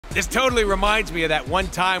This totally reminds me of that one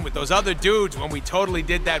time with those other dudes when we totally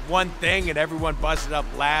did that one thing and everyone busted up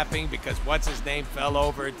laughing because what's-his-name fell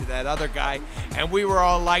over into that other guy, and we were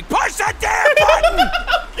all like, push that damn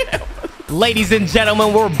button! Ladies and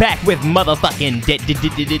gentlemen, we're back with motherfucking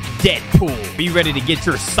Deadpool. Be ready to get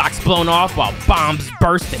your socks blown off while bombs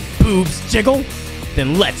burst and boobs jiggle?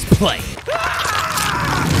 Then let's play.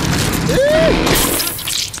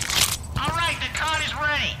 Alright, the card is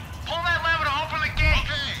ready. Pull that lever to open the gate.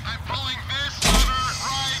 Okay, I'm pulling this lever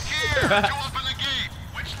right here to open the gate.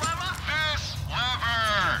 Which lever? This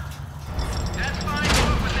lever. That's fine. Do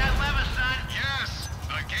it with that lever, son. Yes,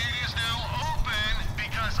 the gate is now open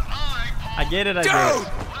because I pulled I get it, I Dude! get it.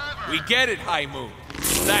 the lever. We get it, High Moon.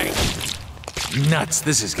 Thanks. Nuts,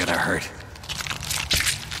 this is gonna hurt.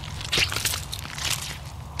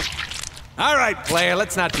 All right, player,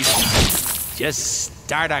 let's not be shy. Just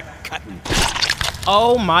start a cutting.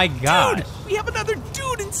 Oh my god. Dude, we have another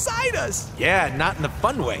dude inside us. Yeah, not in the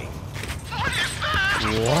fun way. What is that?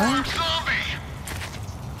 What? Zombie.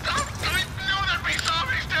 I knew there'd be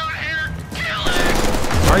zombies down here. Kill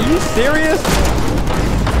it. Are you serious?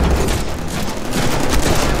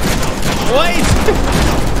 Wait!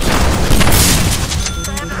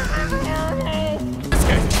 This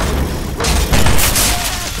guy.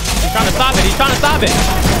 He's trying to stop it, he's trying to stop it!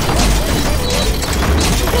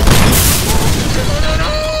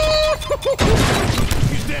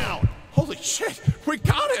 He's down. Holy shit, we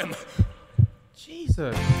got him.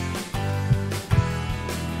 Jesus.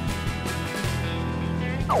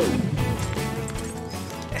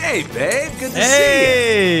 Hey, babe, good to see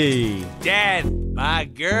Hey! you. Dad, my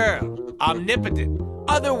girl, omnipotent,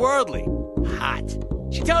 otherworldly, hot.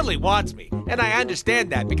 She totally wants me, and I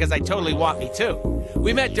understand that because I totally want me too.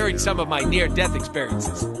 We met during some of my near-death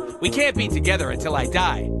experiences. We can't be together until I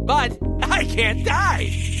die, but I can't die.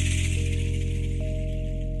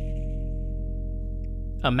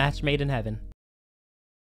 A match made in heaven.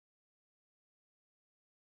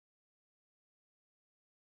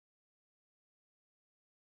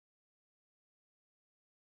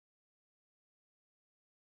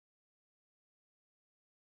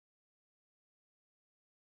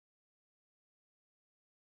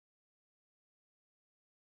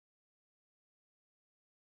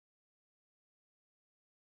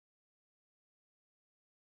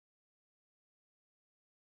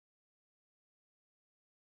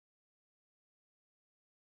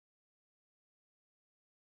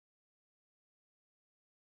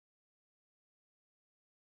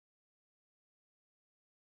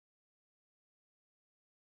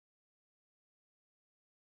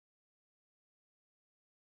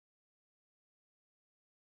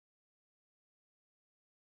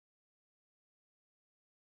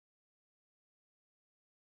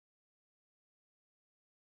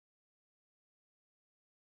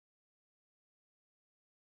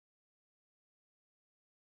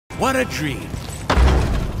 What a dream.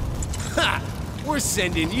 Ha! We're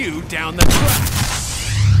sending you down the track.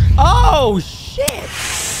 Oh shit!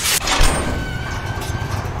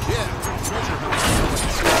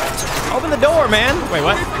 Open the door, man. Wait,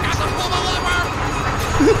 what?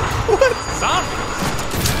 What? Zombies?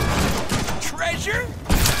 Treasure?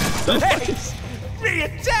 Thanks.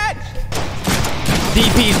 Reattached.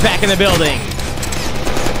 DP's back in the building.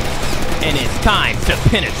 And it's time to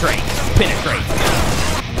penetrate. Penetrate.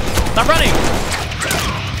 Stop running!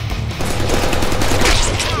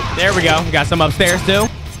 There we go. We got some upstairs too.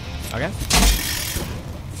 Okay.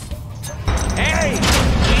 Hey,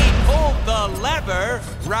 we pulled the lever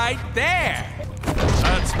right there.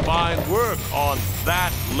 That's fine work on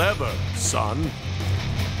that lever, son.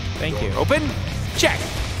 Thank you. Open? Check.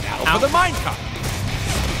 Now Ow. for the minecart.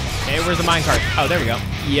 Hey, where's the minecart? Oh, there we go.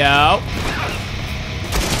 Yo.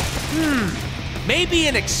 Maybe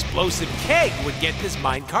an explosive keg would get this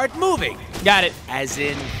minecart moving. Got it. As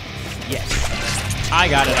in, yes. I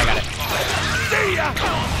got it. I got it. See ya!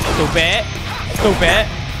 Stupid. Stupid.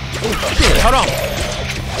 Oh, shit. Hold on.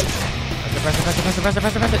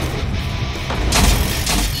 Press it.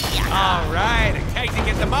 All right, a keg to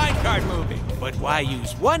get the minecart moving. But why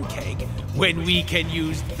use one keg when we can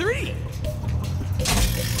use three?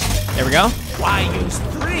 There we go. Why use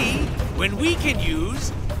three when we can use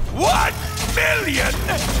 1 million?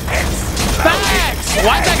 Facts!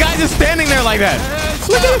 Why is that guy just standing there like that?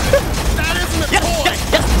 That isn't a Yes, toy.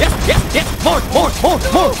 yes.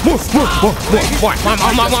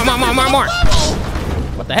 More.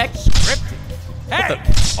 What the heck? Hey,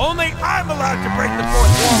 only I'm allowed to break the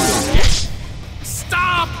fourth wall of this game.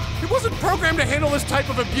 Stop! It wasn't programmed to handle this type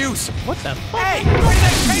of abuse. What the fuck? Hey, where did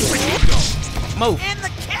that paper chute go? Move. In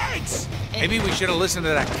the kegs. Maybe we should have listened to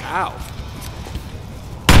that cow.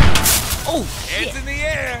 Oh, Hands shit. in the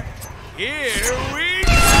air. Here we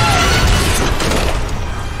go.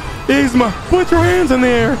 Yzma, put your hands in the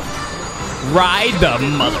air. Ride the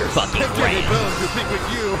motherfucking rain.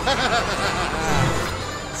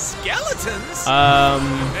 Skeletons?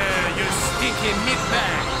 You stinking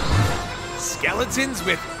meatbag. Skeletons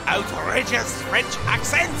with outrageous French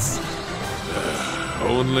accents?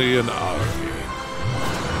 Only an army.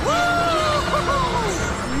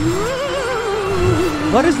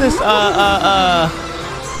 What is this? Oh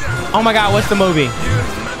my God, what's the movie?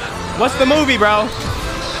 What's the movie, bro?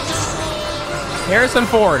 Harrison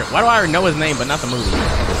Ford. Why do I know his name, but not the movie?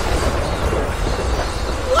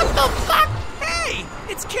 What the fuck? Hey,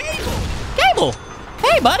 it's Cable. Cable.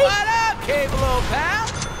 Hey, buddy. What up, Cable, old pal?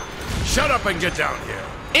 Shut up and get down here.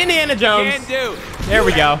 Indiana Jones. Can do. There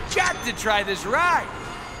we go. Got to try this ride.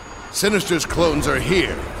 Sinister's clones are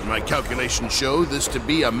here, and my calculations show this to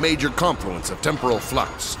be a major confluence of temporal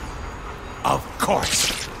flux. Of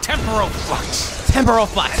course. Temporal flux. Temporal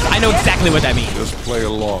flux. I know exactly what that means. Just play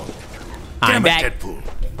along. I'm Damn it, back. Deadpool.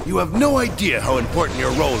 You have no idea how important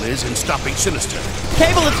your role is in stopping Sinister.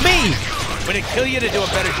 Cable, it's me. Would it kill you to do a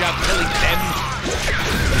better job killing them?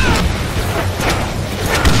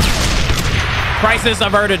 Crisis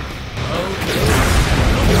averted.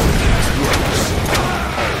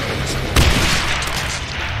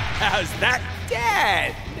 How's that?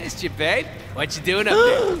 Dad! Missed you, babe. What you doing up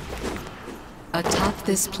there? Atop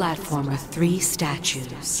this platform are 3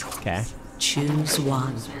 statues. Okay. Choose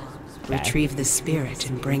one. Retrieve the spirit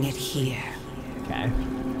and bring it here. Okay.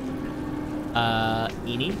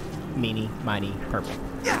 Eeny, meeny, miny, purple.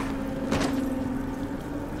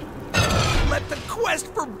 Let the quest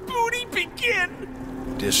for booty begin!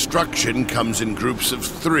 Destruction comes in groups of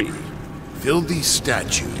 3. Fill these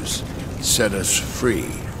statues. Set us free.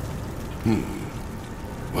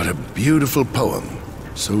 What a beautiful poem.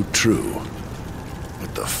 So true.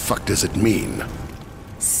 What the fuck does it mean?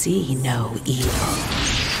 See no evil.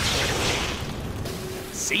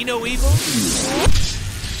 See no evil?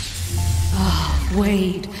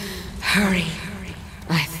 Wade, hurry.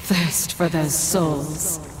 I thirst for those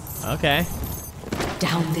souls. Okay.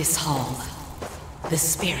 Down this hall. The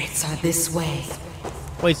spirits are this way.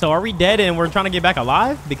 Wait, so are we dead and we're trying to get back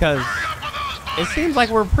alive? Because it seems like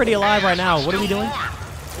we're pretty alive right now. What are we doing?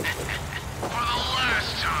 For the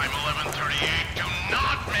last time, 1138, do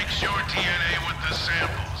not mix your DNA with the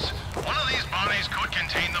samples. One of these bodies could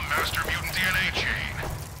contain the master mutant DNA chain.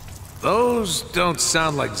 Those don't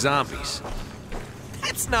sound like zombies.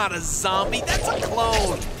 That's not a zombie, that's a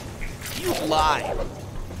clone. You lied.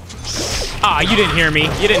 Ah, you didn't hear me.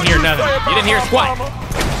 You didn't hear nothing. You didn't hear squat.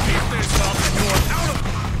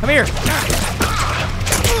 Come here.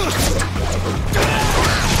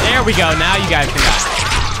 There we go. Now you guys can die.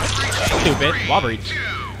 Stupid. Wall breach.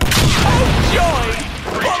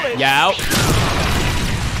 Yeah.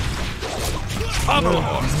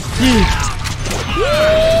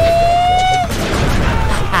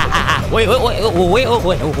 Wait. Oh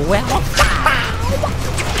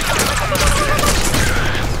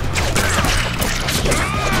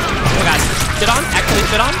my god. Shit on? Actually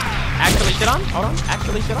shit on? Actually shit on? Hold on.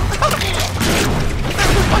 Actually shit on? What the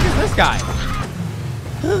fuck is this guy?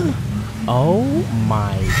 Oh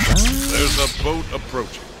my god. There's a boat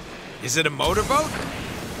approaching. Is it a motorboat?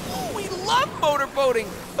 Oh, we love motorboating.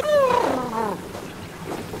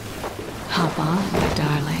 Hop on,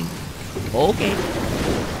 darling. Okay.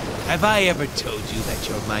 Have I ever told you that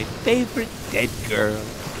you're my favorite dead girl?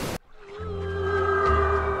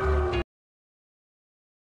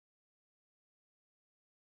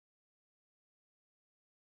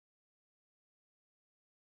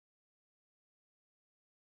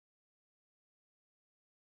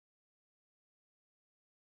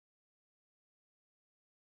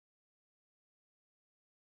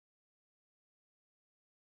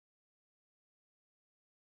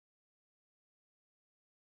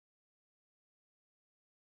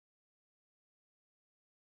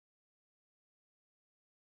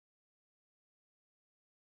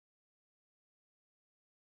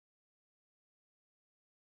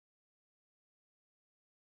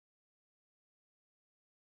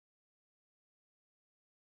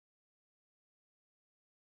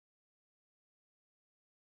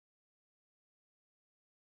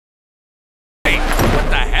 What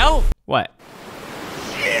the hell? What?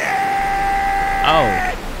 Yeah! Oh.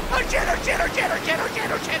 Oh shit.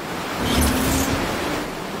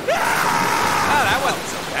 Oh, that wasn't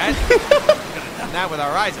so bad. Could have done that with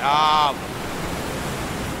our eyes. Oh.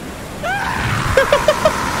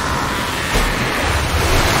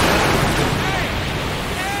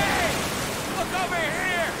 Hey, look over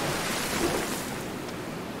here.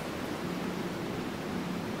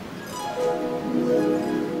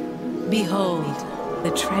 Behold,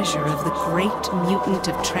 the treasure of the great mutant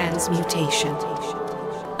of transmutation.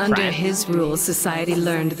 Under his rule, society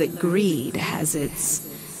learned that greed has its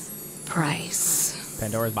price.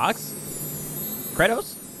 Pandora's box?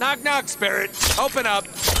 Kratos? Knock, knock, spirit. Open up.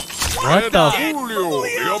 What the? Julio,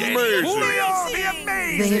 the amazing.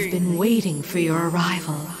 They have been waiting for your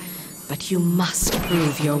arrival, but you must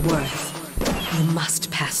prove your worth. You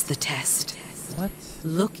must pass the test. What?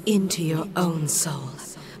 Look into your own soul.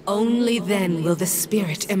 Only then will the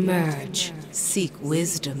spirit emerge. Seek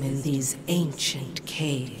wisdom in these ancient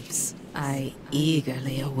caves. I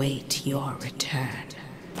eagerly await your return.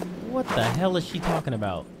 What the hell is she talking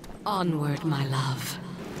about? Onward, my love.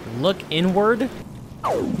 Look inward?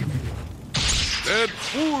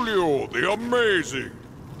 Deadpoolio, the amazing.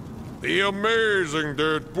 The amazing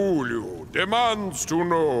Deadpoolio demands to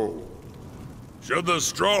know: should the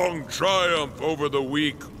strong triumph over the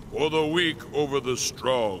weak, or the weak over the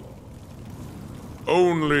strong?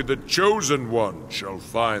 Only the chosen one shall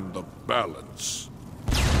find the balance.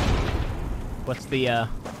 What's the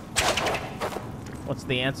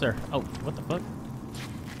answer? Oh, what the fuck?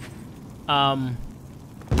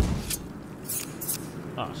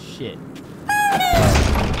 Oh, shit.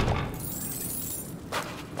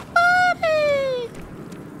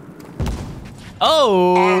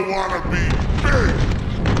 Oh! I wanna be big.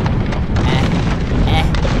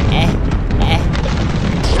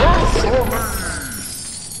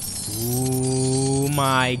 Oh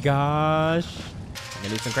my gosh. I'm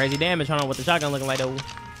gonna do some crazy damage. Hold on, what the shotgun looking like though?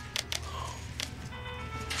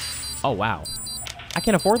 Oh wow. I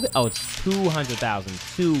can't afford it. Oh, it's 200,000.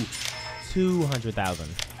 200,000.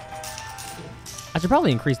 I should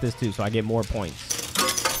probably increase this too so I get more points.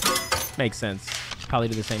 Makes sense. Probably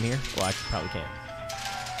do the same here. Well, I probably can't.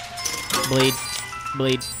 Bleed.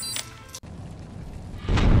 Bleed.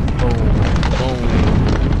 Boom. Boom.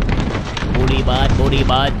 Booty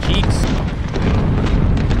bud, cheeks.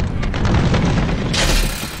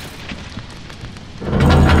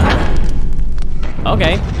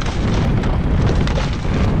 Okay.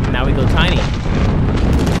 Now we go tiny.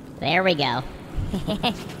 There we go.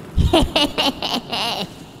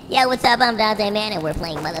 Yo, what's up? I'm Dante Man, and we're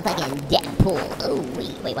playing motherfucking Deadpool. Ooh,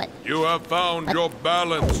 wait, what? You have found your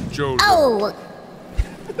balance, chosen. Oh!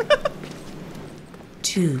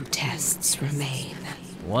 2 tests remain.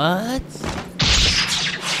 What?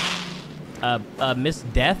 Miss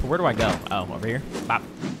Death? Where do I go? Oh, over here. Bop.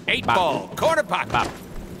 8 Bop. ball, corner pocket. Bop.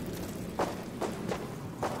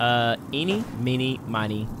 Eeny, meeny,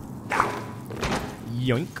 miny.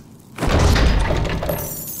 Yoink.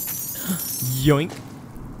 Yoink.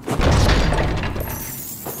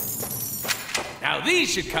 Now these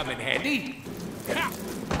should come in handy.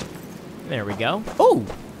 There we go. Oh!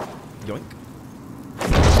 Yoink.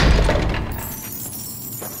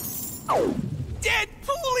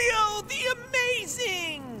 Deadpoolio, the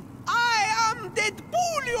amazing! I am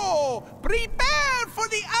Deadpoolio! Prepare for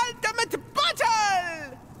the ultimate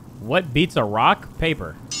battle! What beats a rock?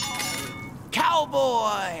 Paper.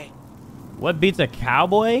 Cowboy! What beats a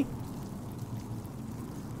cowboy?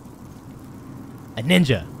 A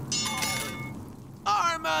ninja.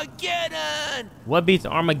 Armageddon! What beats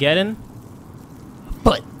Armageddon? A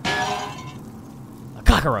foot. A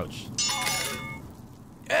cockroach.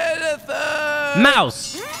 Elephant!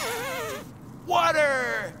 Mouse.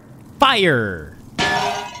 Water! Fire.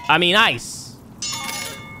 I mean ice.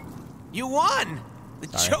 You won! The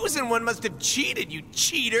Sorry. chosen one must have cheated, you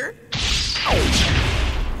cheater!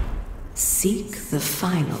 Seek the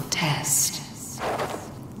final test.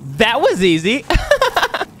 That was easy.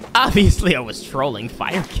 Obviously I was trolling.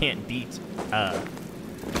 Fire can't beat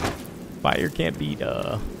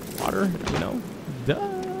water, you know? Duh.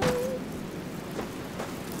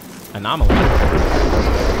 Anomaly.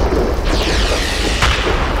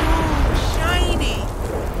 Shiny!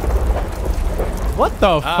 What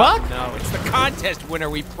the fuck? No, it's the contest winner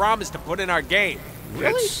we promised to put in our game.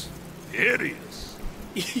 It's hideous.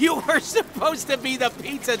 You were supposed to be the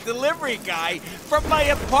pizza delivery guy from my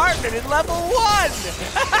apartment in level 1!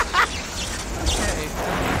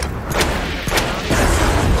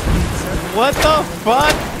 What the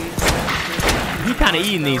fuck? He kind of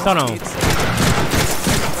eating these. Hold on.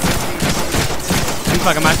 He's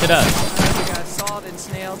fucking my shit up.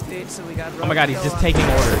 Oh my god, he's just taking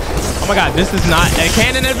orders. Oh my god, this is not a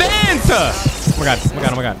canon advance! Oh my god, oh my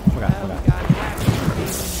god, oh my god, oh my god, oh my god.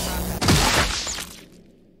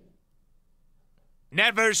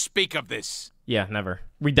 Never speak of this. Yeah, never.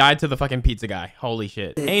 We died to the fucking pizza guy. Holy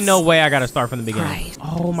shit. Ain't no way I gotta start from the beginning. Right.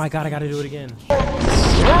 Oh my god, I gotta do it again.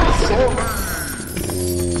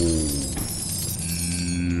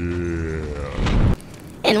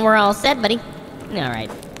 And we're all set, buddy. Alright.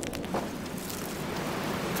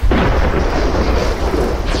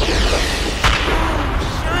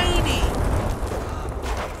 Shiny!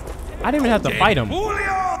 I didn't even have to fight him.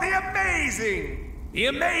 Deadpoolio, the amazing! The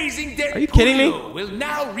amazing Deadpool Are you kidding me? will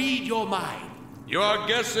now read your mind. You are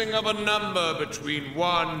guessing of a number between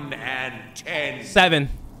 1 and 10. 7.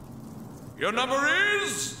 Your number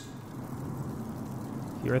is...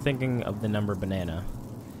 You are thinking of the number banana.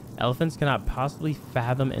 Elephants cannot possibly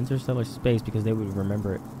fathom interstellar space because they would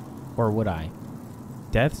remember it. Or would I?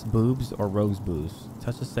 Death's boobs or rose boobs?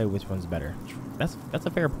 Touch to say which one's better. That's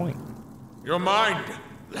a fair point. Your mind,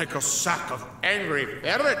 like a sack of angry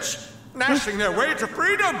ferrets, gnashing their way to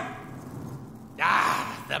freedom.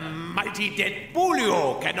 Ah, the mighty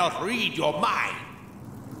Deadpoolio cannot read your mind.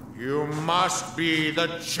 You must be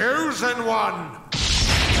the chosen one.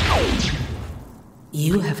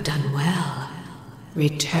 You have done well.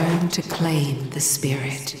 Return to claim the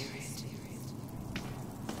spirit.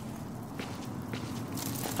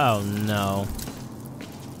 Oh no.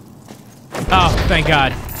 Oh, thank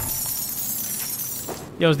God.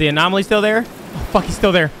 Yo, is the anomaly still there? Oh, fuck, he's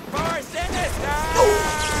still there.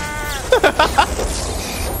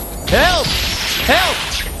 Help! Help!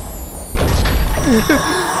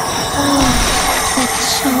 The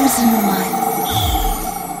chosen one.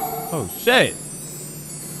 Oh shit.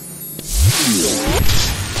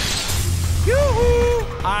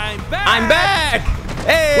 I'm back! I'm back!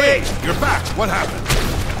 Hey! Wait, you're back. What happened?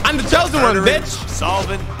 I'm the chosen one, bitch!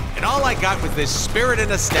 Solving, and all I got was this spirit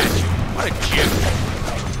in a statue. What a gem.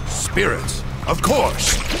 Spirits. Of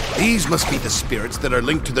course. These must be the spirits that are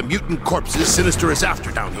linked to the mutant corpses Sinister is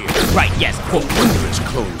after down here. Right, yes, of course. Wondrous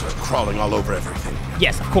clones are crawling all over everything.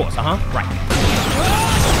 Yes, of course, right.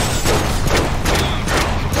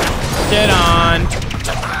 Get on.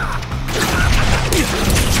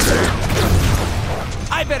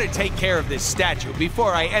 I better take care of this statue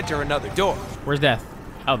before I enter another door. Where's Death?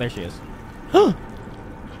 Oh, there she is. Oh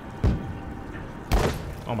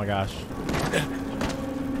my gosh.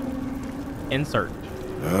 Insert.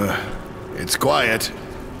 It's quiet.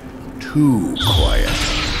 Too quiet.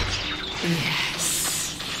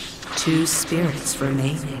 Yes. 2 spirits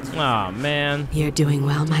remaining. Oh man. You're doing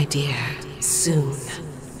well, my dear. Soon.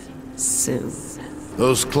 Soon.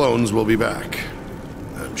 Those clones will be back.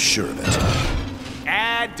 I'm sure of it.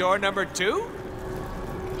 And door number 2?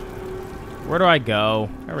 Where do I go?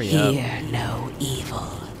 Hurry up. Hear no evil.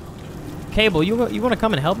 Cable, you want to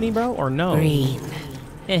come and help me, bro, or no? Green.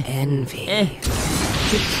 Envy.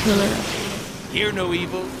 The killer. Hear no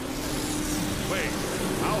evil. Wait,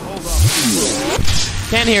 I'll hold up.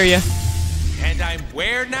 Can't hear you. And I'm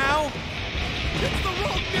where now? It's the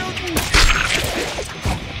rogue mutant.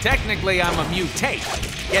 Technically, I'm a mutate.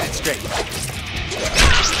 Get it straight.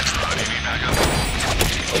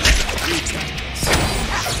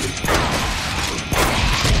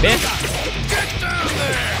 Bitch. Get down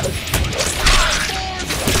there.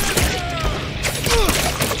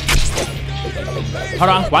 Hold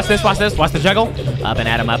on. Watch this. Watch this. Watch the juggle. Up and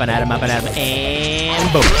at him. Up and at him. Up and at him.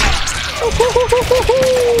 And boom.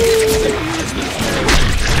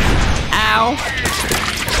 Ow.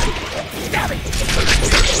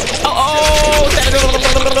 Oh.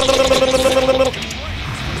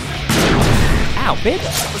 Ow, bitch.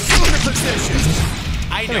 Assume your position.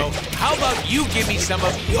 I know. How about you give me some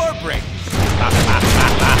of your brains?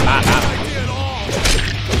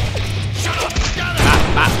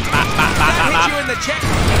 Hit you in the chest.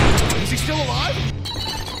 Is he still alive?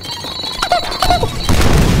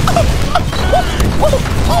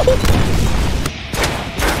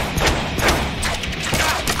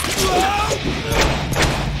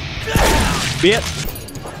 Bitch.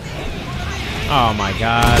 Oh my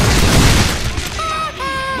God.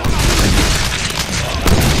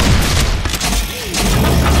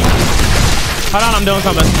 Hold on, I'm doing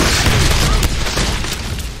something.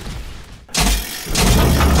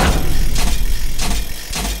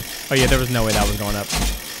 Oh yeah, there was no way that was going up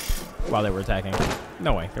while they were attacking.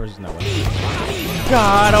 No way, there was just no way.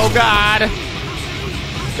 God, oh God.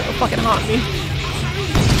 Don't fucking haunt me.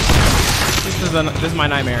 This is my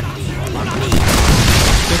nightmare.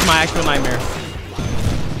 This is my actual nightmare.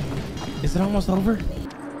 Is it almost over?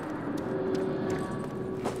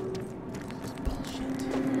 Bullshit.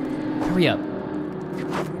 Hurry up.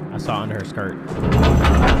 I saw under her skirt.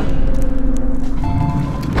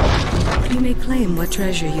 You may claim what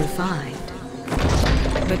treasure you find,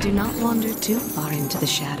 but do not wander too far into the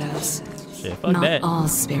shadows. Shit, fuck Not that. all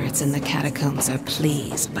spirits in the catacombs are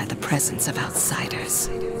pleased by the presence of outsiders.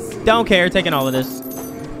 Don't care, taking all of this.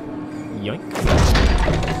 Yoink.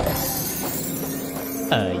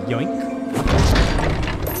 Yoink.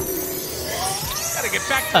 get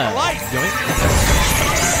back to life. Yoink.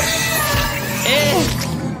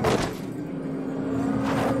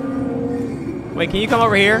 Wait, can you come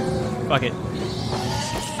over here? Fuck it.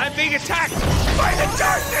 I'm being attacked by the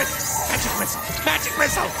darkness. Magic missile. Magic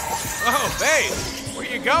missile. Oh, babe, where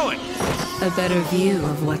you going? A better view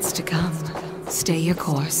of what's to come. Stay your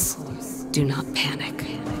course. Do not panic.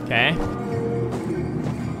 Okay.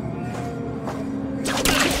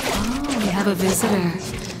 Oh, we have a visitor.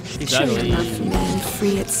 He's Show your ugly. love for me and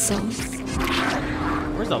free its soul.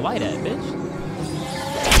 Where's the light at, bitch?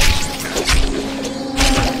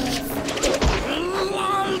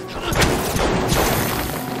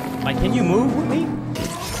 Like, can you move with me?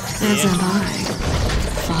 As am I.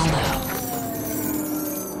 Follow.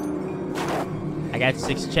 I got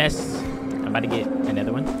 6 chests. I'm about to get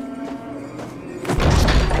another one.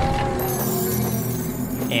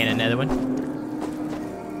 And another one.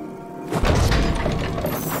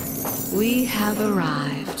 We have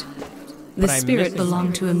arrived. The But I'm spirit missing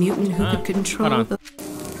belonged to a mutant who Huh? could control Hold on. the...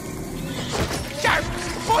 Sharp,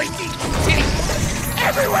 pointy teeth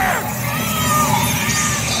everywhere.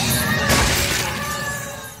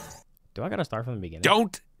 Do I gotta start from the beginning?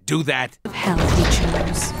 Don't do that. hell he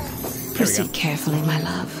chose. Proceed carefully, my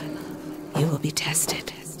love. You will be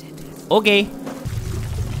tested. Okay.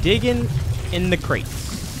 Digging in the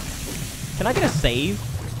crates. Can I get a save?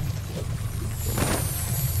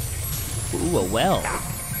 Ooh, a well.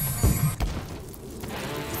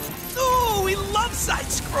 Ooh, we love side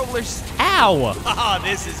scrollers. Ow! Oh,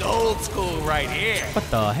 this is old school right here. What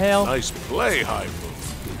the hell? Nice play, Hyrule.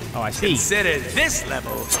 Oh, I see. Consider this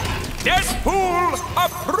level Deadpool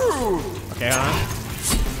approved. Okay, hold on.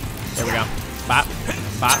 There we go. Bop.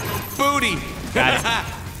 Bop. Booty. Got it.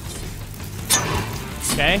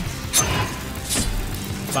 Okay.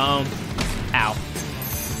 Boom. Ow.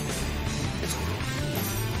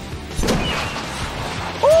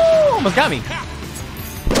 Ooh, almost got me.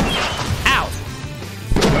 Ow.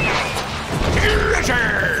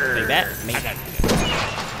 Take that. Make that.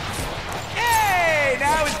 Hey,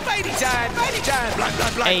 now it's bitey time. Bitey time. Blood,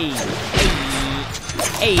 blood, blood. Hey.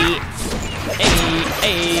 Hey. Hey.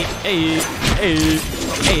 Hey. Hey.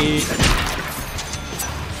 Hey. Hey.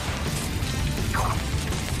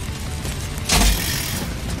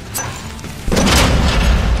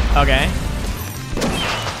 Okay.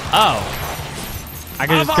 Oh. I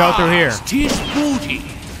can just go through here. Tis booty.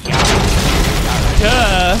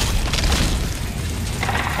 Duh.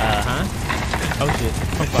 Uh-huh. Oh, shit.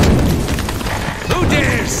 Oh, fuck. Who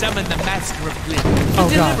dares summon the master of Glib, the Oh,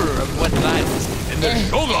 God. deliverer of what lies in the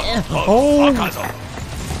shoulder of Oh. Akazo?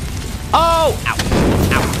 Oh! Ow.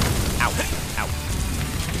 Ow. Ow. Ow.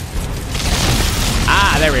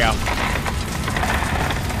 Ah, there we go.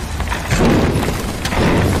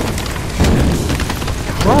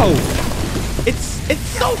 Bro, it's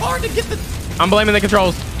so hard to get the... I'm blaming the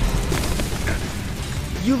controls.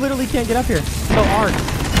 You literally can't get up here. It's so hard.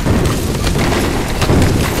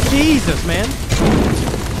 Jesus, man.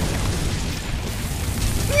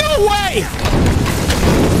 No way!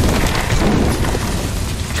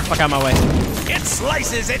 Fuck out my way. It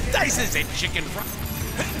slices, it dices, it chicken fry.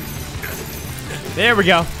 There we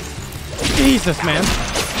go. Jesus, man.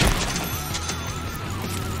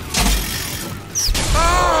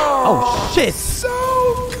 Oh, shit. So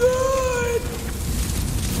good.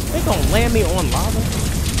 They gonna land me on lava?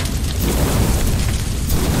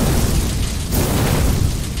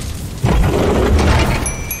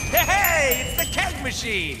 Hey, it's the keg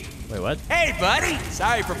machine. Wait, what? Hey, buddy.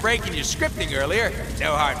 Sorry for breaking your scripting earlier.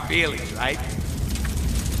 No hard feelings, right?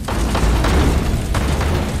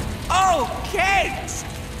 Oh, kegs.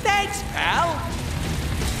 Thanks, pal.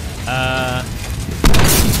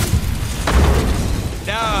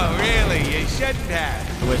 No, really, you shouldn't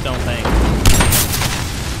have. Wait, don't think.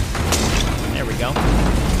 There we go.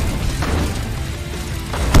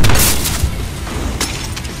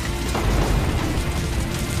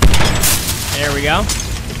 There we go.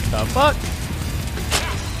 The fuck?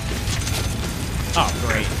 Oh,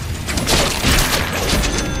 great.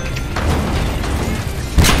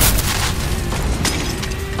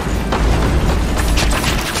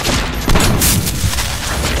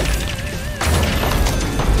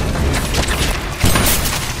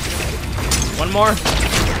 One more.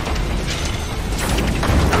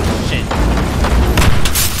 Shit.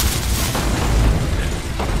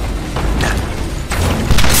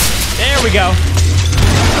 There we go.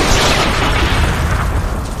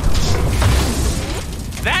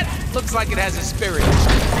 That looks like it has a spirit. I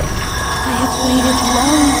have waited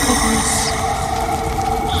long for this.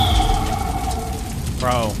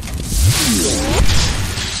 Bro.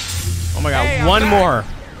 Oh my god, Hey, I'm one back. more.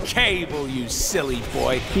 Cable, you silly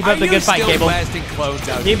boy. Keep up the good fight, Cable. Blasting clones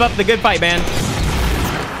out Keep up the good fight, man.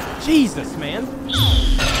 Jesus, man.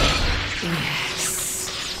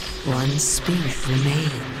 Yes. One spirit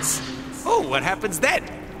remains. Oh, what happens then?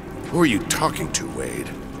 Who are you talking to, Wade?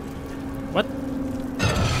 What?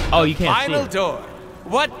 Oh, you can't Final see it. door.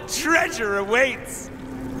 What treasure awaits?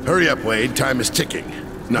 Hurry up, Wade. Time is ticking.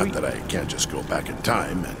 Not that I can't just go back in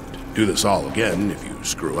time and do this all again if you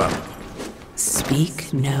screw up.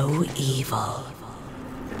 Speak no evil.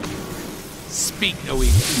 Speak no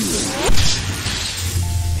evil.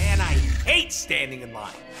 Man, I hate standing in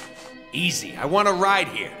line. Easy, I want to ride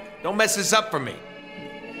here. Don't mess this up for me.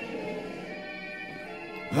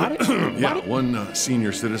 Yeah, one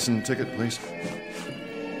senior citizen ticket, please.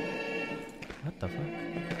 What the fuck?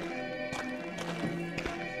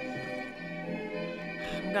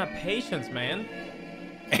 I got patience, man.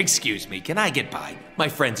 Excuse me, can I get by? My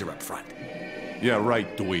friends are up front. Yeah,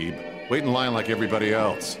 right, dweeb. Wait in line like everybody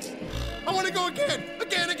else. I want to go again!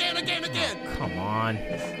 Again! Come on.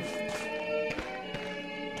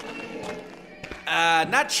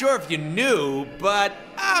 Not sure if you knew, but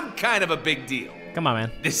I'm kind of a big deal. Come on,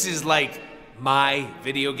 man. This is like my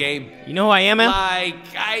video game. You know who I am, man? Like,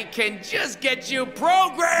 I can just get you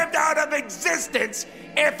programmed out of existence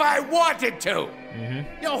if I wanted to.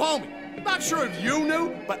 Yo, homie, not sure if you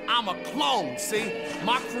knew, but I'm a clone, see?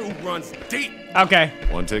 My crew runs deep. Okay.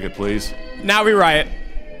 One ticket, please. Now we riot.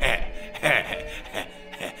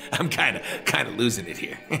 I'm kind of losing it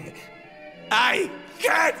here. I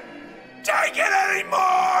can't take it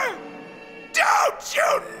anymore! Don't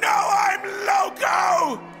you know I'm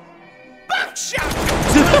loco? Buckshot!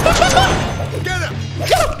 Get him!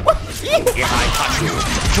 If I touch you,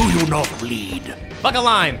 do you not bleed? Fuck a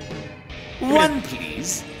line. One,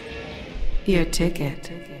 please. Your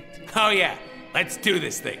ticket. Oh yeah, let's do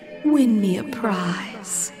this thing. Win me a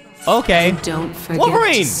prize. Okay. Don't forget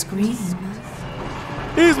Wolverine! to scream.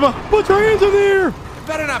 He's my. Put your hands in the air.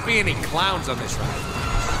 Better not be any clowns on this ride.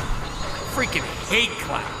 Freaking hate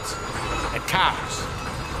clowns. And cows.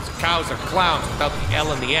 So cows are clowns without the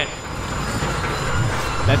L in the end.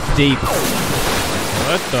 That's deep.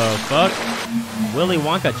 What the fuck? Willy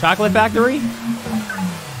Wonka Chocolate Factory?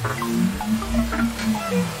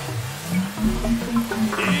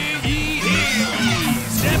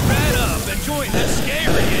 Step right up and join the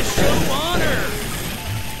scariest show on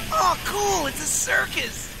earth. Oh, cool, it's a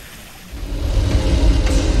circus.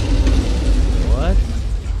 What?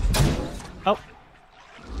 Oh.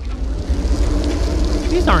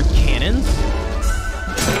 These aren't cannons.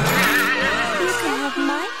 You can have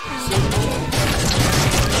my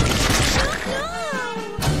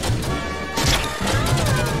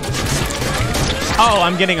Oh,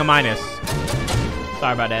 I'm getting a minus.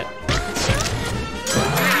 Sorry about that.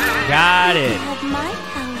 Got it. have my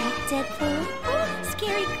power, Deadpool. Oh,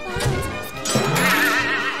 scary clowns.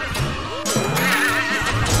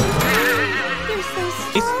 You're so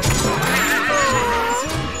strong.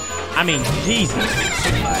 I mean, Jesus.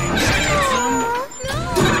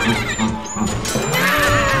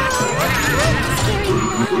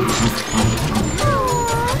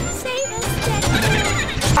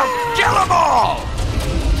 Kill them all!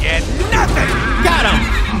 Get nothing! Got him!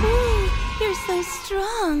 You're so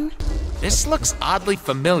strong. This looks oddly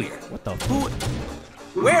familiar. What the Who?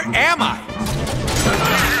 Where am I?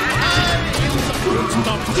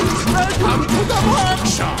 Welcome to the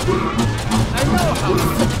workshop. I know how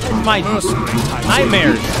My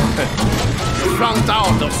nightmares. flunked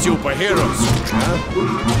out of superheroes. Huh?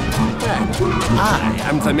 Well, I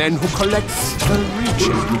am the man who collects the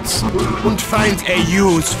rejects and finds a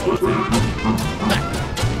use for them. Well,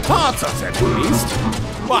 parts of them, at least.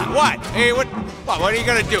 What? Hey, what are you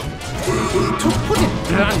gonna do? To put it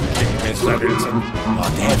bluntly, Mr. Wilson,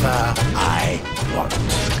 whatever I want.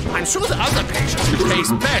 I'm sure the other patients will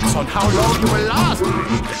place bets on how long you will last.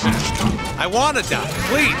 I wanna die.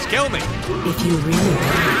 Please, kill me. If you really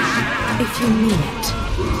want, if you mean it,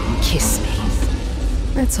 kiss me.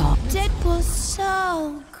 That's all. Deadpool's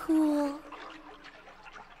so cool.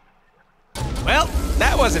 Well,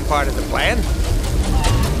 that wasn't part of the plan.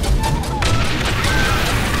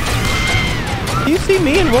 Do you see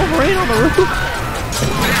me and Wolverine on the roof?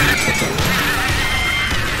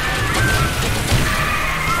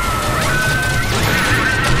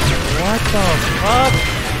 What the fuck?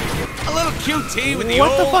 A little QT with the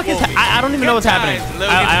What old the fuck is movie. I don't even know what's Good happening. times,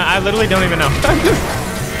 Logan. I literally don't even know.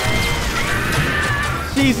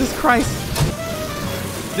 Jesus Christ.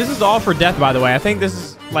 This is all for death, by the way. I think this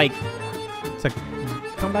is like to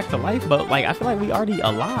come back to life, but like I feel like we already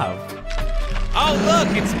alive. Oh, look,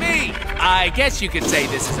 it's me! I guess you could say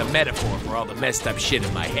this is a metaphor for all the messed up shit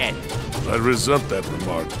in my head. I resent that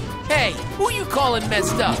remark. Hey, who you calling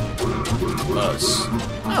messed up? Us.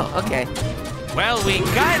 Oh, okay. Well, we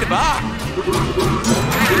kind of are.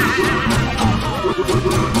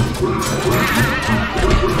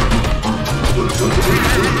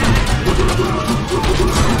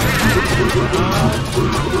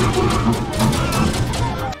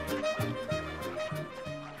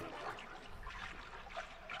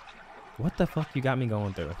 What the fuck you got me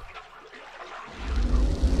going through?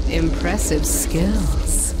 Impressive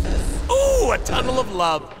skills. Ooh, a tunnel of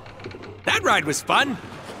love. That ride was fun,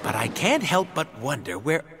 but I can't help but wonder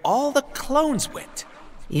where all the clones went.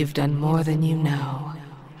 You've done more than you know.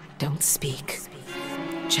 Don't speak.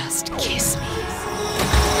 Just kiss me.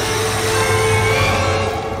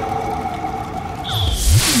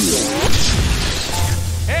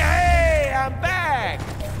 Hey, I'm back!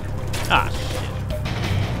 Ah, shit.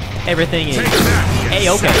 Everything is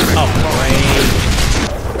A-okay. Oh, great.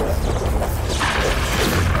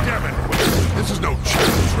 Damn it! This is no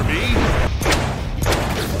challenge for me.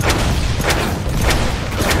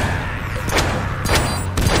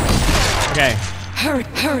 Okay. Hurry,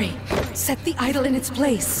 hurry! Set the idol in its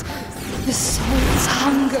place. The soul's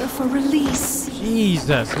hunger for release.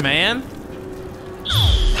 Jesus, man.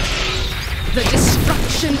 The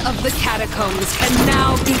destruction of the catacombs can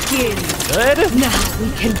now begin. Good. Now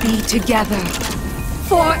we can be together.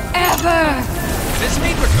 Forever! Does this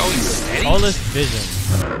mean we're going steady? All this vision.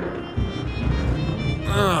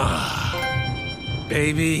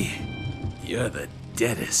 Baby, you're the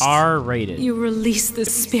deadest. R-rated. You release the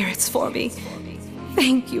spirits for me.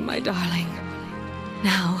 Thank you, my darling.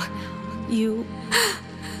 Now, you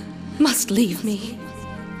must leave me.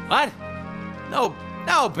 What? No,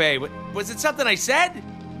 babe. Was it something I said?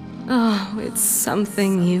 Oh, it's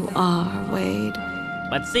something you are, Wade.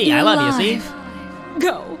 Let's see. I love you, see?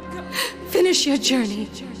 Go. Finish your journey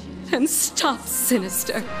and stop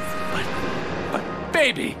Sinister. But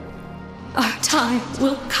baby, Our time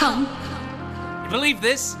will come. you believe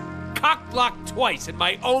this? Cock-blocked twice in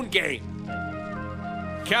my own game.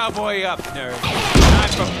 Cowboy up, nerd. Time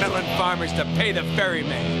for melon farmers to pay the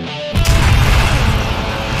ferryman.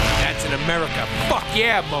 That's an America fuck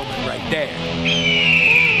yeah moment right there.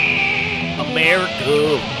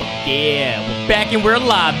 America. Yeah. We're back and we're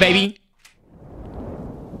alive, baby.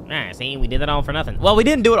 Ah, see, we did it all for nothing. Well, we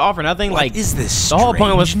didn't do it all for nothing. What like, is this the whole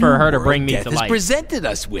point was strange for new her to world bring me Death to has life. presented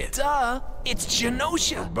us with. Duh, it's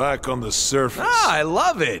Genosha. Back on the surface. Ah, I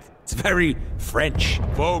love it. It's very French.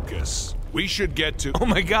 Focus. We should get to. Oh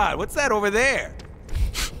my God, what's that over there?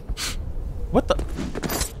 What the?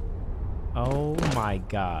 Oh my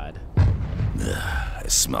God. I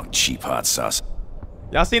smell cheap hot sauce.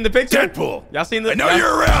 Y'all seen the picture? Deadpool! Y'all seen the? I know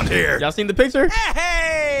you're around here! Y'all seen the picture?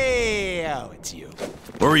 Hey, oh, it's you.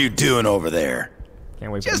 What were you doing over there?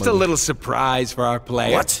 Can't wait for Just the a movie. little surprise for our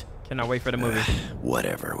player. What? Cannot wait for the movie.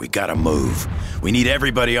 Whatever, we gotta move. We need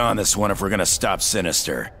everybody on this one if we're gonna stop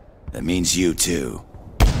Sinister. That means you too.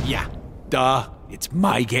 Yeah, duh. It's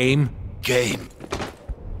my game. Game.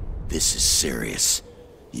 This is serious.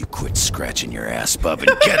 You quit scratching your ass, bub,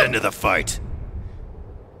 and get into the fight.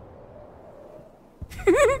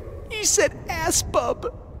 He said ass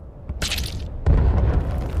bub.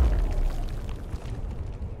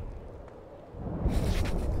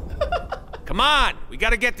 Come on, we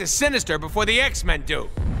gotta get to Sinister before the X-Men do.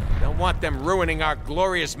 Don't want them ruining our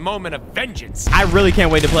glorious moment of vengeance. I really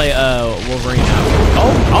can't wait to play Wolverine now.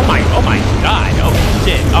 Oh my God. Oh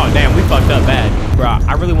shit. Oh damn, we fucked up bad. Bro,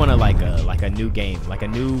 I really want to like a new game.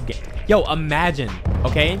 Yo, imagine,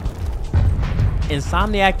 okay?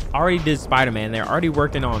 Insomniac already did Spider-Man. They're already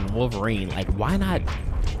working on Wolverine. Like, why not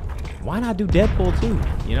do Deadpool too?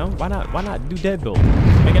 You know? Why not do Deadpool?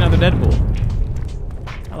 Make another Deadpool.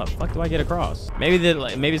 How the fuck do I get across? Maybe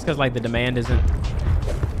it's because like the demand isn't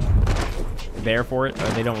there for it, or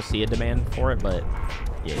they don't see a demand for it. But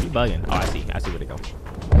yeah, you bugging. Oh, I see where to go.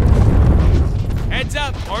 Heads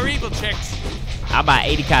up, more evil chicks. I'll buy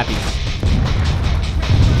 80 copies.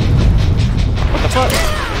 What the fuck?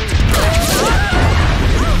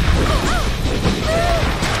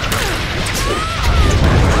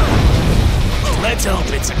 Let's hope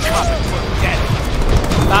it's a comic book death.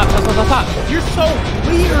 Stop. You're so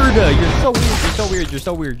weird. You're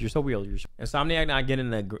so weird. Insomniac not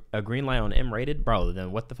getting a green light on M-rated? Bro,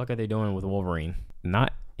 then what the fuck are they doing with Wolverine?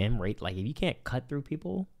 Not M-rated. Like, if you can't cut through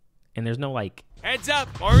people and there's no, like... Heads up,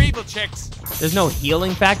 more evil chicks. There's no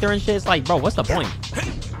healing factor and shit. It's like, bro, what's the point?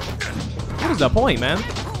 What is the point, man?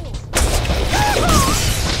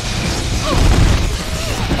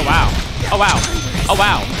 Oh, wow. Oh, wow. Oh,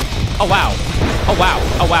 wow. Oh, wow. Oh, wow.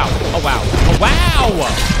 Oh, wow. Oh, wow. Oh,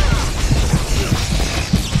 wow.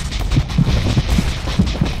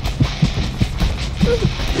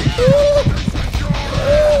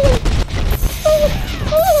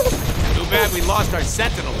 Too bad we lost our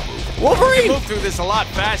sentinel. Wolverine! We can move through this a lot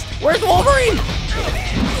faster. Where's Wolverine?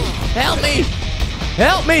 Help me!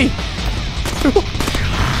 Help me!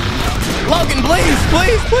 Logan, please,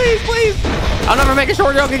 please, please, please! I'll never make a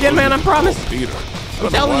short joke again, man. I promise. Peter, I'm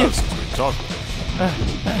telling you.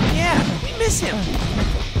 Yeah, we miss him.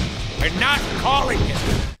 We're not calling him.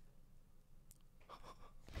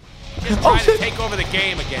 Just trying to take over the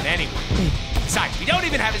game again anyway. Besides, we don't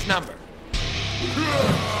even have his number.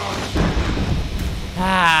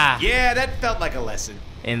 Ah. Yeah, that felt like a lesson.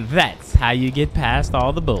 And that's how you get past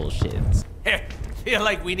all the bullshit. Feel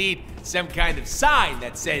like we need some kind of sign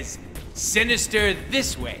that says "Sinister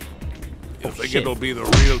this way." You think it'll be the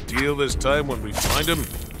real deal this time when we find him?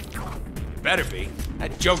 Better be.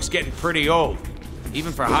 That joke's getting pretty old,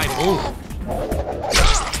 even for High Moon.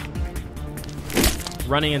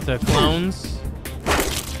 Running into clones.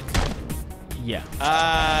 Yeah.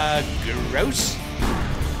 Gross.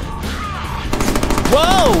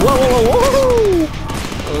 Whoa! Whoa! Whoa! Whoa!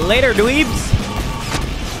 Whoa! Later, dweebs.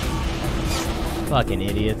 Fucking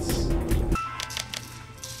idiots.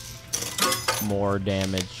 More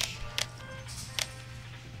damage.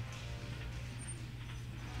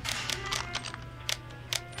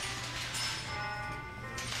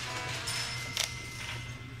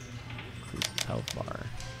 Health bar.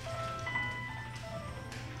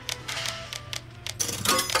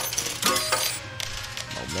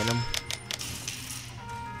 Momentum.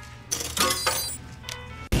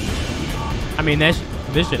 I mean, this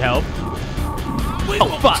should help.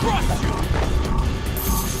 Oh, fuck.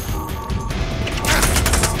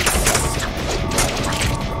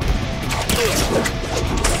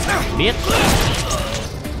 Bitch.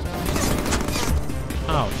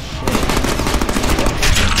 Oh, shit.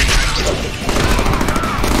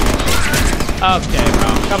 Okay, bro.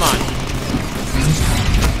 Come on.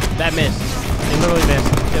 That missed. It literally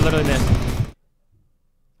missed. It literally missed.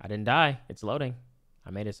 I didn't die. It's loading.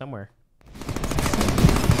 I made it somewhere.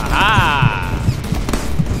 Aha!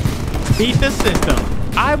 Beat the system.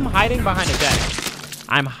 I'm hiding behind a desk.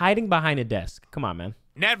 I'm hiding behind a desk. Come on, man.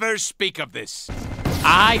 Never speak of this.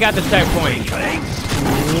 I got the checkpoint.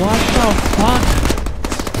 What the fuck?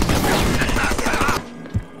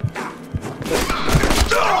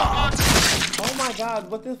 Oh my god,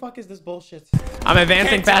 what the fuck is this bullshit? I'm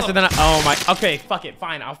advancing faster than I... Oh my... Okay, fuck it.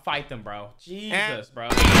 Fine, I'll fight them, bro. Jesus, bro.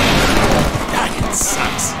 That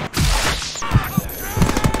sucks.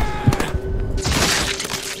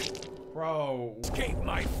 Bro. Escape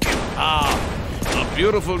my... Ah, a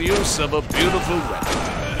beautiful use of a beautiful weapon.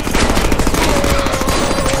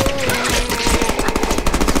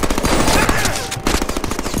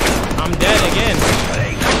 I'm dead again.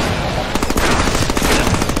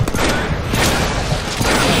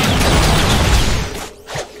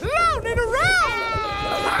 Round and around.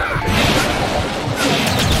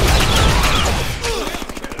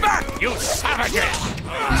 Back, you savages!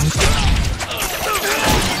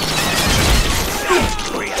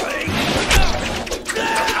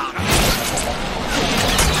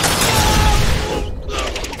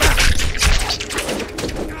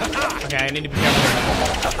 Okay, I need to be careful.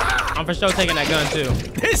 I'm for sure taking that gun too.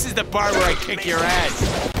 This is the part where I kick your ass.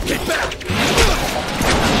 Get back!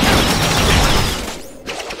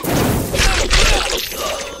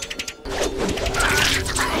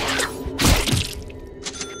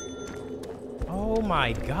 Oh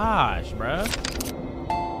my gosh, bruh.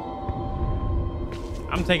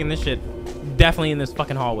 I'm taking this shit definitely in this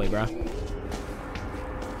fucking hallway, bruh.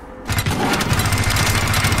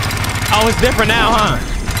 Oh, it's different now, huh?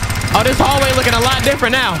 Oh, this hallway looking a lot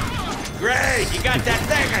different now. Great, you got that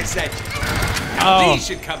thing I sent you. Now these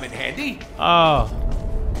should come in handy. Oh.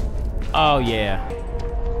 Oh, yeah.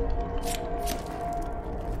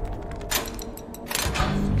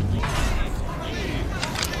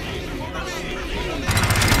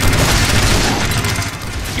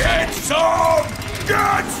 Get some!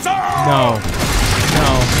 Get some! No.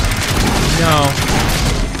 No. No.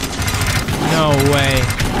 No way.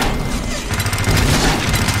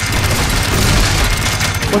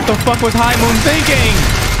 What the fuck was High Moon thinking?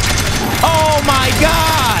 Oh my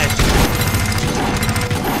gosh!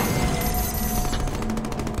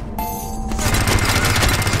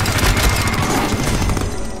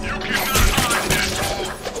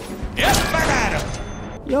 Yep, back at him.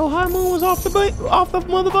 Yo, High Moon was off the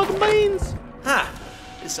motherfucking beans. Huh.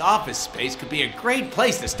 This office space could be a great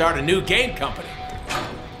place to start a new game company.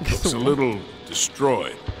 Looks a little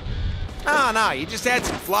destroyed. No, you just add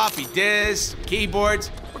some floppy disks,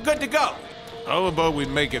 keyboards. We're good to go. How about we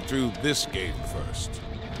make it through this game first?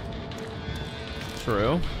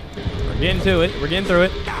 True. We're getting to it. We're getting through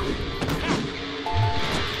it.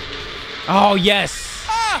 Oh, yes.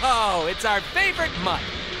 Oh, it's our favorite mutt.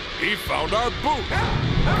 He found our boot.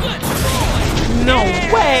 Good boy. No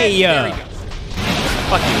way. There he goes.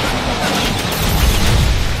 Fuck you.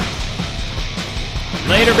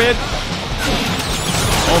 Later, bitch.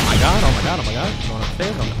 Oh my god, oh my god, oh my god. I'm going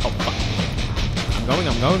upstairs. Oh, fuck. I'm going.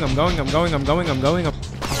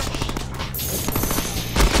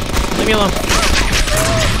 Leave me alone.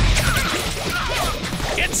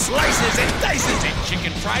 It slices and dices and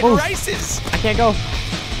chicken fried Ooh. rices. I can't go.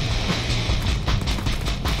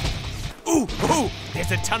 Ooh,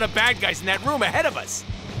 there's a ton of bad guys in that room ahead of us.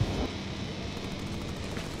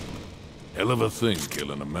 Hell of a thing,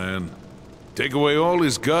 killing a man. Take away all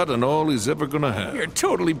he's got and all he's ever gonna have. You're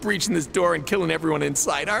totally breaching this door and killing everyone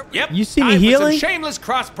inside, aren't we? Yep. You see me Time for healing? some shameless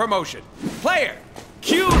cross promotion. Player,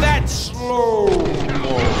 cue that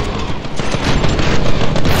slow-mo.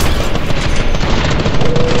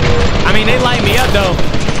 I mean, they light me up, though.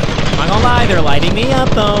 I'm not gonna lie, they're lighting me up,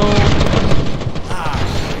 though.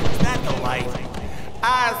 Is that the light?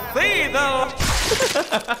 I see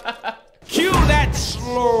the... Cue that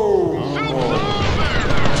slow-mo.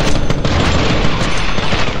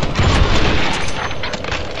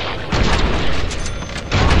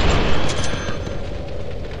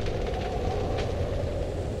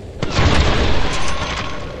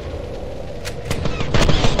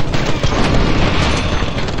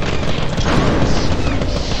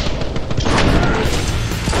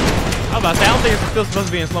 I don't think it's still supposed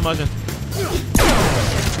to be in slow motion.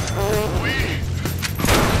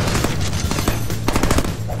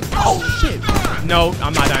 Oh shit! No,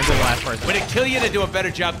 I'm not dying to the last person. Would it kill you to do a better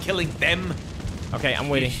job killing them? Okay, I'm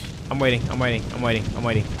waiting. I'm waiting.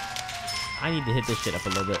 I need to hit this shit up a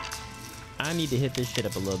little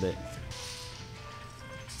bit.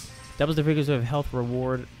 Doubles the figures of health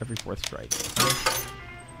reward every 4th strike.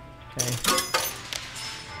 Okay.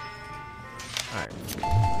 Alright.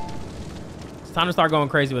 It's time to start going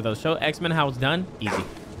crazy with those. Show X-Men how it's done. Easy.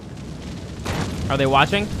 Are they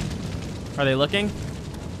watching? Are they looking?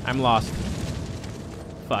 I'm lost.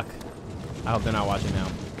 Fuck. I hope they're not watching now.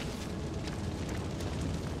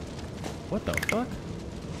 What the fuck?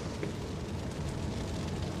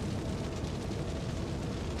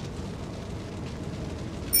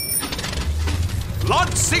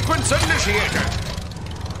 Launch sequence initiator.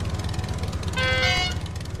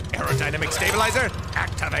 Aerodynamic stabilizer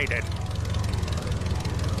activated.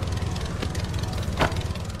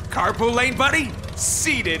 Carpool lane buddy,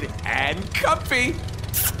 seated and comfy.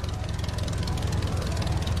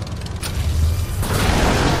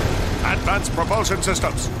 Advanced propulsion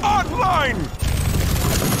systems online.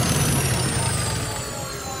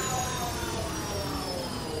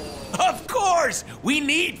 Of course, we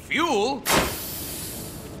need fuel.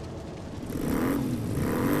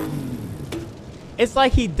 It's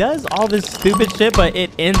like he does all this stupid shit, but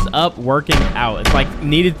it ends up working out. It's like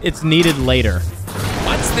it's needed later.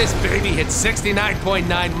 Once this baby hits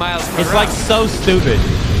 69.9 miles per hour. It's like so stupid.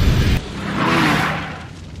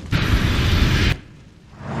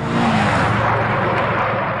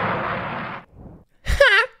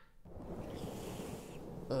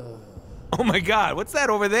 Oh my god, what's that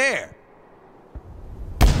over there?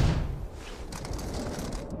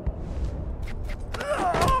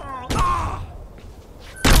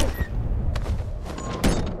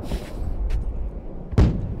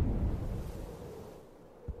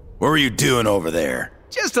 What were you doing over there?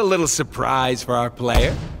 Just a little surprise for our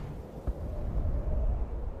player.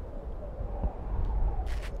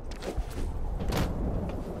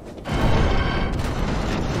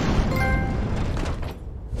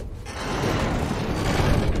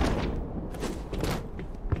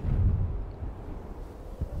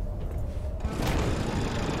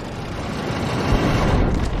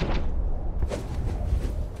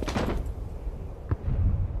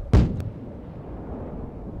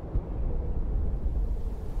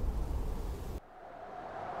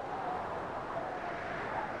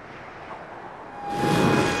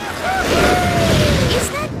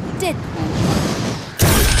 Deadpool.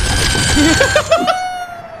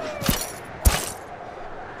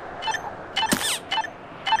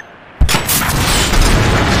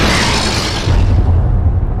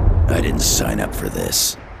 I didn't sign up for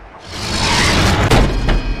this.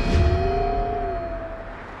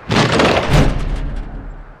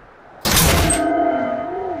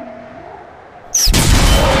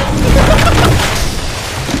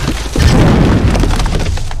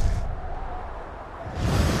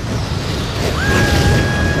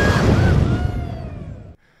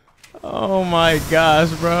 my gosh,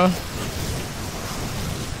 bro.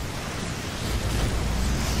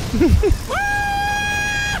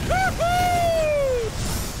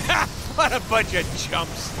 What a bunch of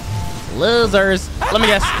chumps. Losers. Let me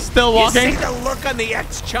guess. Still walking? You see the look on the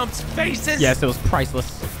ex-chumps' faces? Yes, it was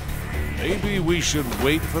priceless. Maybe we should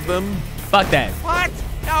wait for them? Fuck that. What?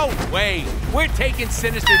 No way. We're taking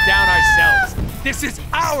Sinister down ourselves. This is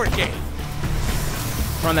our game.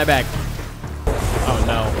 Run that back. Oh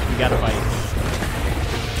no, we gotta fight.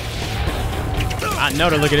 I know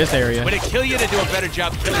to look at this area. Would it kill you to do a better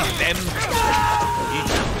job killing them?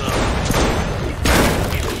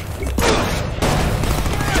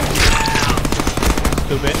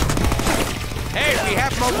 Stupid. Hey, we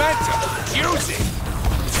have momentum. Use it.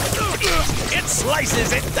 It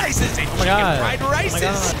slices, it dices, it my God. fried rices. Oh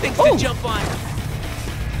my God. Things Ooh. to jump on.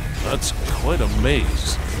 That's quite a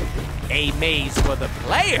maze. A maze for the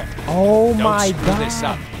player. Oh Don't my screw God. this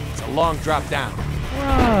up. It's a long drop down.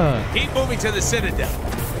 Bruh. Keep moving to the Citadel.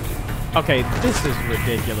 Okay, this is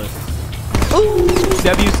ridiculous. Ooh,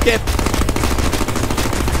 W skip.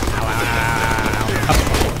 Ow, ow, ow, ow.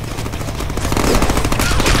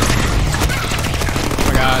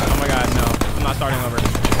 Oh my God, no. I'm not starting over.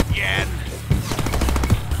 Again.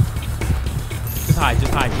 Just hide,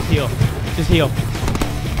 just heal. Just heal.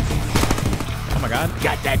 Oh my God.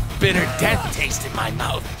 Got that bitter death taste in my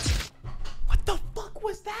mouth. What the fuck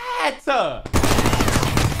was that?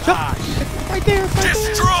 Right there.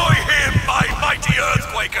 Destroy him, my mighty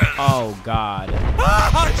Earthquakers! Oh God.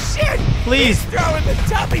 Oh shit! Please. He's throwing the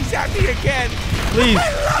tubbies at me again. Please. I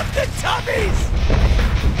love the tubbies.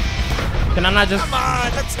 Can I not just... Come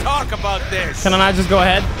on, let's talk about this. Can I not just go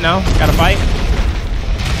ahead? No? Gotta fight?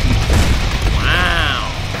 Wow.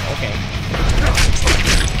 Okay.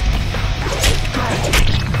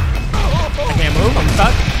 I can't move. I'm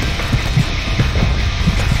stuck.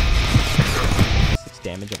 6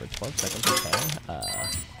 damage over 12 seconds. Okay.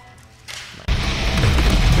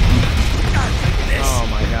 Oh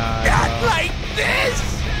my God. Not like this.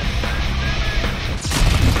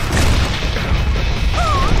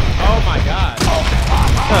 Oh my God.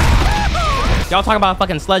 Y'all talking about a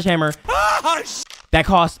fucking sledgehammer that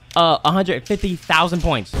costs 150,000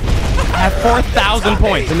 points. I have 4,000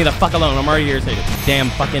 points. Leave me the fuck alone. I'm already irritated. Damn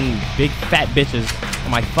fucking big fat bitches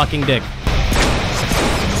on my fucking dick.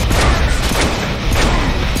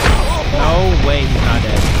 No way he's not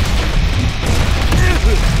dead.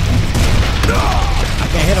 I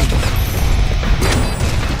can't hit him.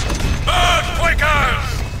 Earthquakers!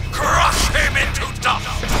 Crush him into dust!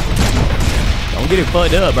 Don't get it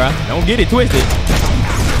fucked up, bro. Don't get it twisted.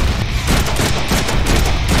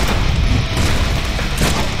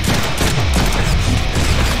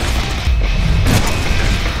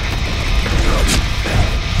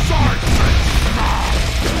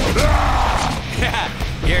 Yeah,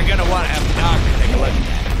 you're gonna want to have a doctor take a look at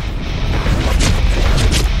that.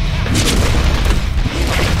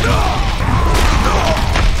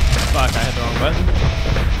 Fuck, I hit the wrong button.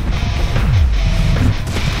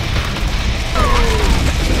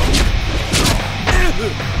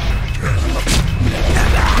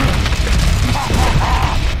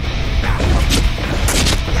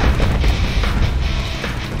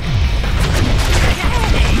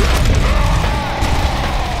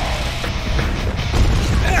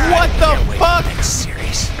 What the fuck? Next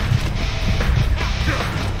series.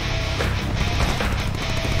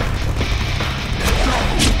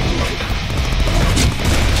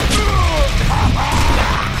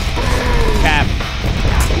 Cap.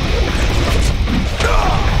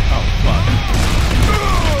 Oh, fuck.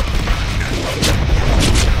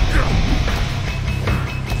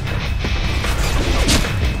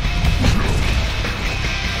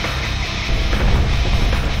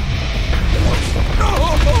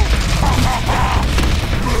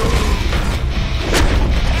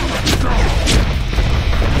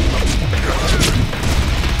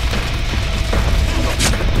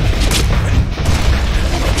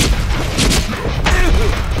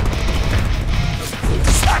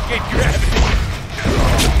 Suck it, gravity.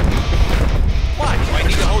 What? Do I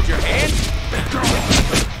need to hold your hand?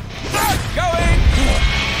 Start going.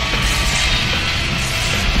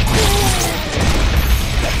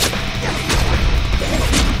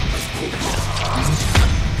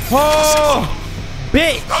 Oh!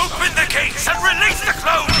 Bitch! Open the gates and release the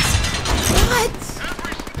clones!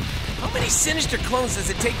 How many Sinister clones does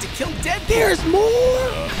it take to kill Deadpool? There's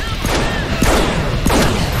more!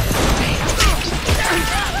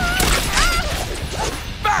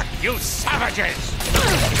 Back, you savages!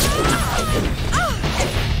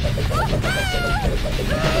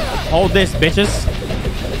 Hold this, bitches.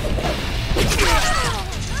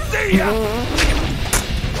 See ya!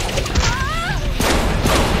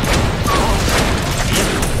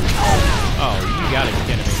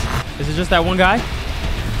 Is it just that one guy?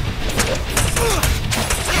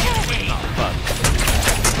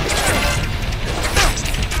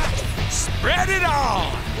 Spread it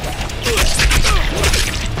on!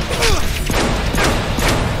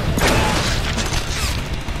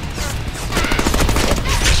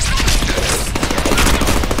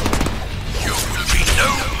 You will be no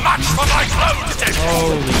match for my clone, Deadpool!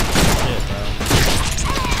 Holy shit, bro.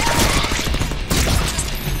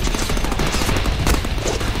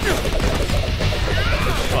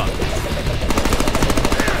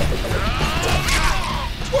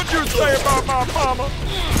 What'd you say about my mama?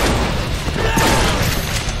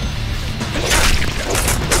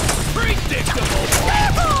 Predictable!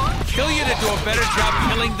 Kill you to do a better job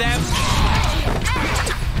killing them?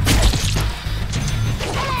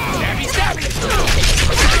 Stabby, stabby!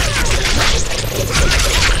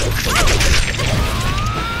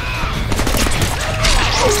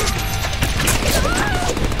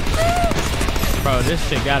 Bro,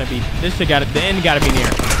 the end gotta be near.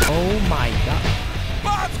 Oh my god.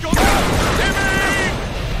 Bob's going down! Timmy!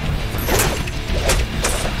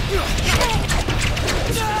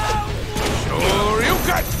 Sure you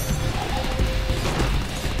got.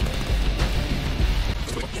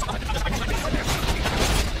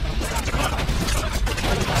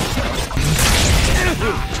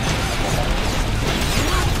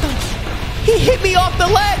 He hit me off the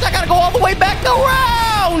ledge. I gotta go all the way back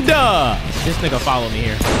around. This nigga follow me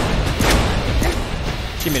here.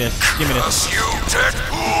 Give me this. Give me this. Curse you,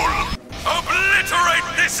 Deadpool! Obliterate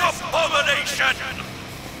this abomination!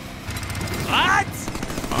 What? It's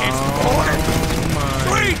Oh my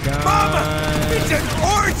Sweet god. Mama! It's an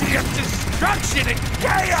orgy of destruction and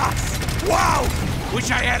chaos! Wow! Wish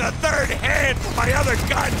I had a third hand for my other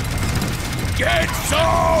gun! Get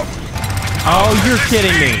some! Oh, you're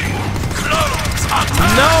kidding me. Clones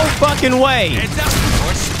attack! No fucking way. Heads up!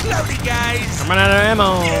 More slowly, guys! I'm running out of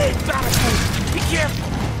ammo. Hey, Deadpool, be careful!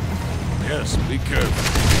 Yes, be careful.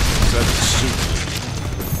 That's super.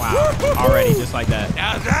 Wow. Already, just like that.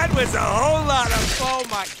 Now that was a whole lot of... Oh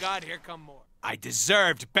my god, here come more. I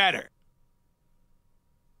deserved better.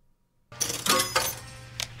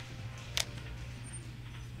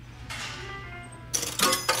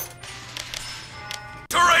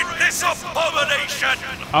 Obliterate this abomination!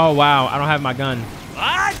 Oh wow, I don't have my gun.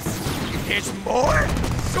 What? There's more?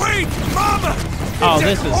 Sweet Mama! Oh, It's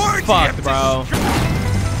this an is orgy fucked, of bro.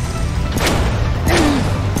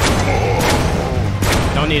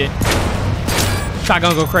 Don't need it.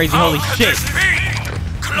 Shotgun go crazy, holy How shit. could this be?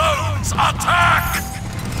 Clones attack!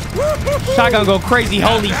 Shotgun go crazy,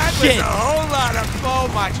 holy that shit. was a whole lot of... Oh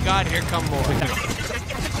my god, here come more.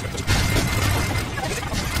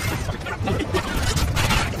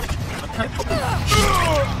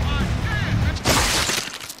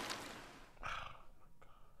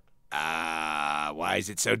 Why is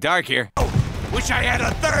it so dark here? Oh, wish I had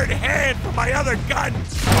a third hand for my other gun.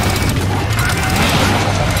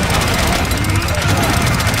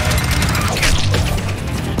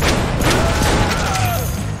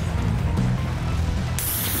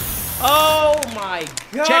 Oh my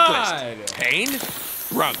god. Checklist. Pain.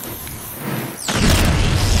 Rug.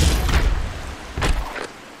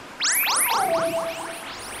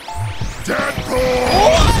 Deadpool!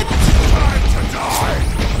 What? Time to die!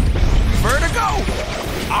 Vertigo.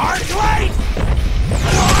 Arclight.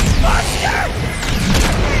 Blockbuster.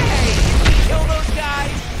 Hey, kill those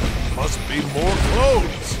guys. Must be more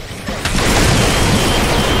clothes.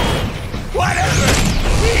 Whatever.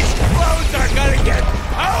 These clothes are gonna get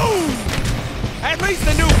owned. At least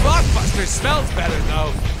the new Blockbuster smells better,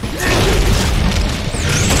 though.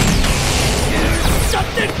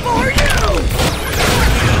 Something for you!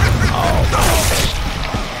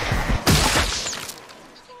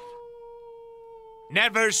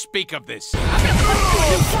 Never speak of this.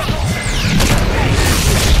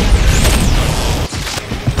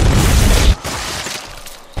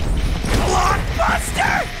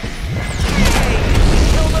 Blockbuster! Hey,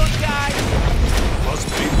 kill those guys. Must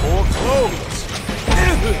be more clothes.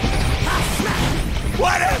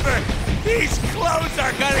 Whatever! These clothes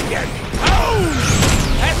are gonna get owned!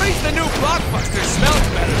 At least the new Blockbuster smells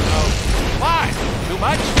better, though. Why? Too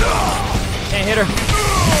much? Can't hit her.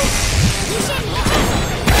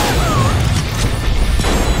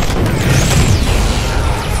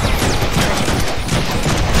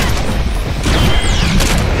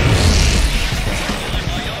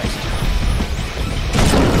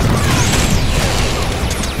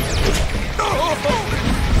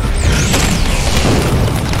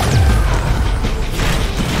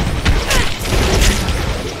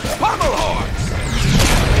 Pommel horse!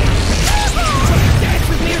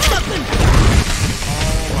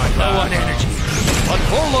 Oh my god.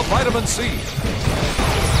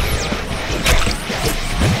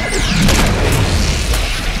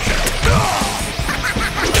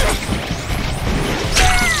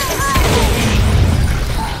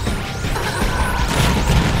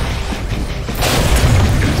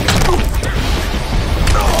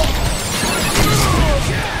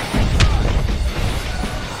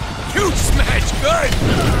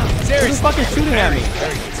 who's fucking shooting at me?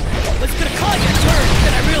 Was gonna call you a turd,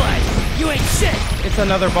 then I realized you ain't shit. It's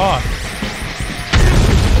another boss.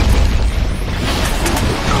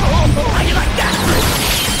 How you like that?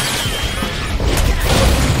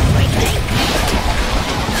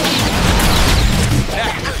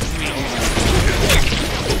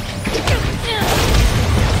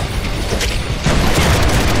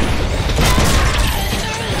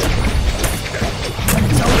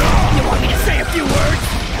 You want me to say a few words?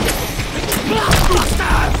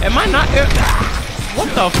 Am I not? What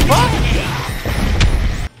the fuck?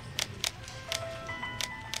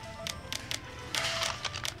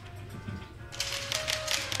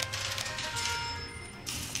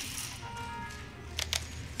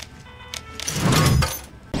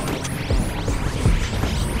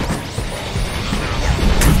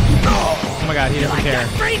 Oh my god, he doesn't care.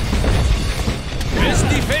 Best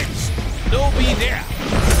defense. No be there.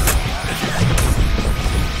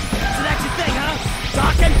 So that's your thing, huh?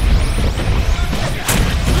 Talking?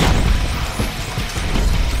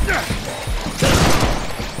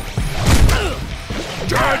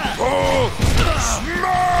 Deadpool!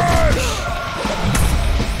 Smash!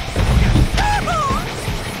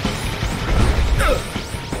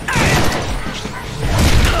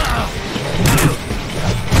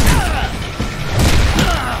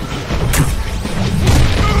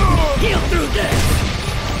 Heal through this!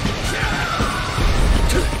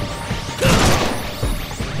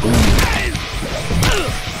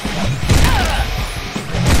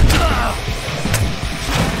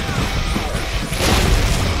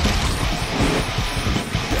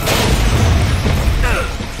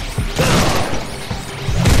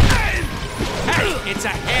 Hey, it's a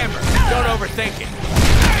hammer. Don't overthink it.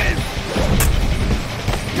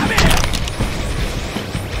 Come here!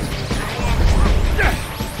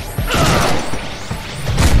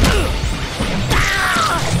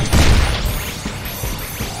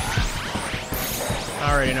 I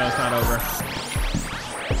already know it's not over.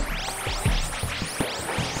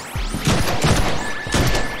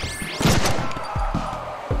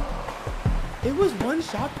 It was one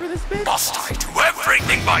shot for this bitch? Must I do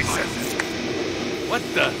everything myself? What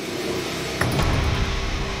the?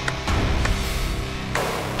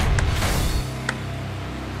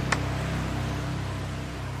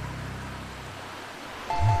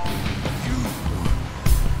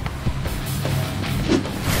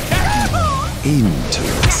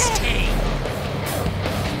 Interesting.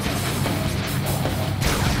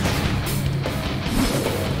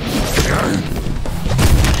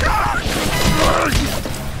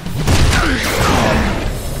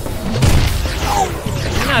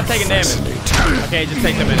 You're not taking damage. Okay, just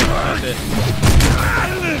take a minute. That's it.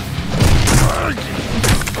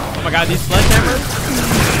 Oh my god, these sledgehammers?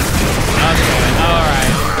 Okay,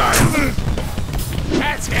 alright. Sorry.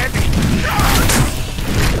 That's heavy.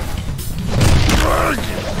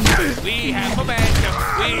 We have momentum.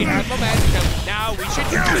 We have momentum. Now we should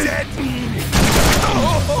use it.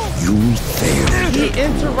 You failed. He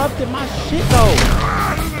interrupted my shit though.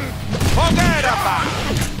 Forget about it.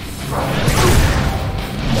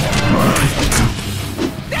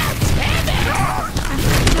 That's heavy.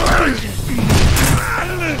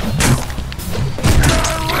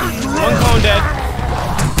 One clone dead.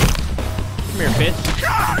 Come here, bitch.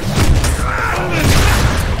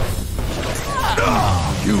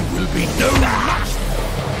 You will be no match.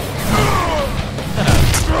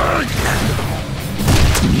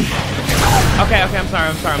 Okay, I'm sorry.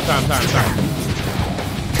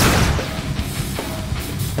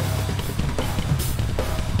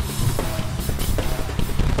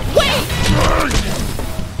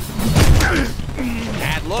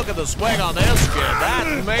 And look at the swing on this kid.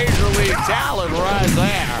 That's major league talent right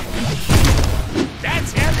there.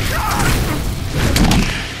 That's heavy.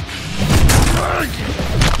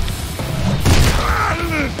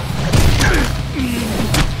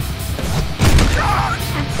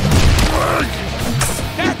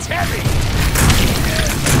 That's heavy.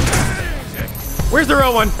 Where's the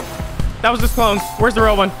real one? That was just clones. Where's the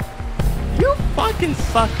real one? You fucking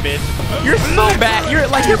suck, bitch. You're so bad. You're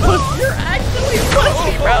like you're pussy. You're actually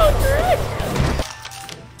pussy, bro.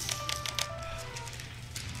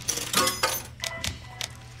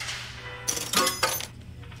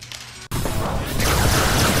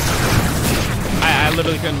 I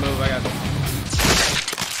literally couldn't move. I got.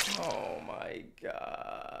 Oh my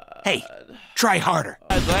god. Hey, try harder.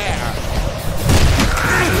 There.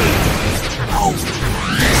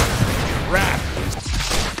 Rap.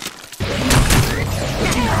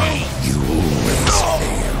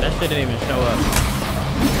 That shit didn't even show up.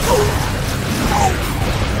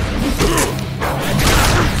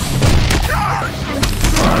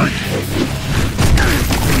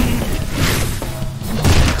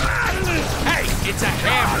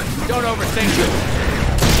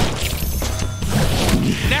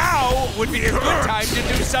 would be a good time to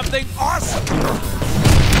do something awesome.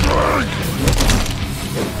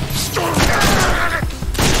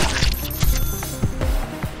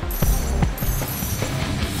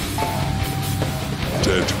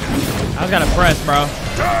 Deadpool. I was gonna press, bro.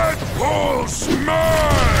 Deadpool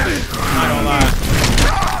smash! I don't lie.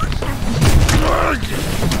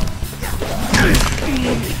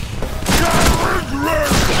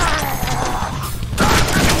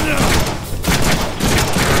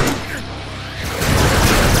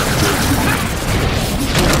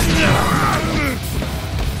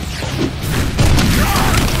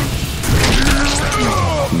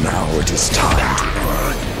 Now it is time to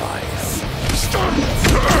earn life.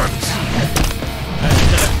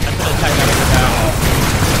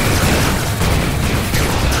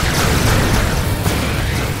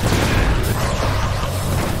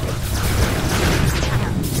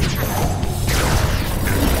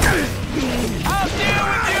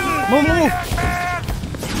 Move, move.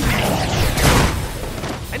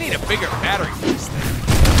 I need a bigger battery for this thing.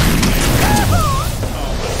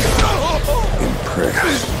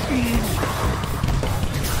 Impressed.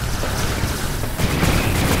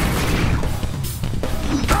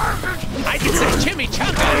 I can say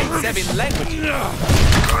chimichanga in 7 languages.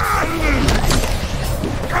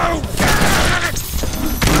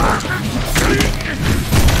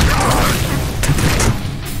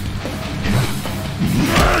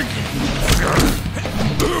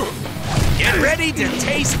 Get ready to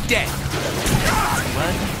taste death.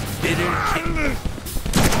 One bitter kick.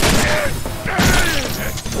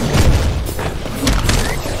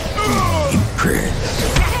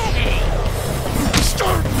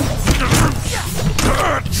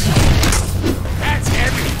 That's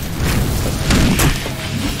heavy.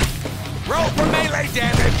 Roll for melee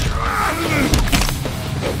damage.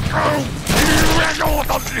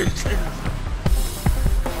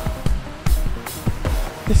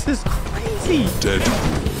 This is crazy.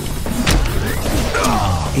 Deadpool.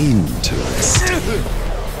 Interesting.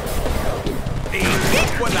 The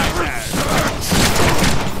equalizer.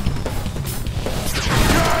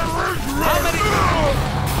 How many?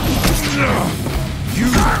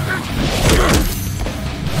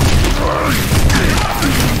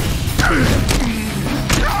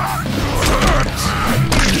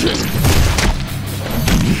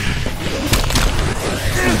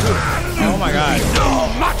 Oh my god. So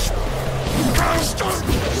much.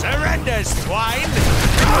 Surrender, swine.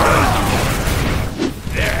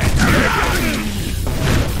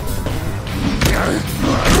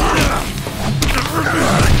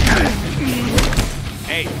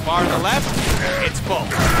 Hey, far to the left, it's full.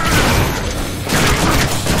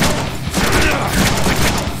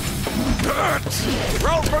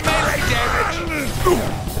 Roll for melee damage.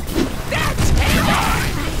 That's heavy.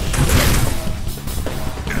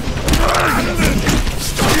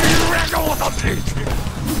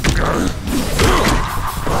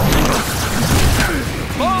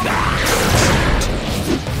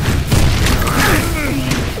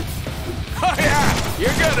 Oh yeah,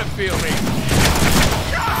 you're gonna feel me.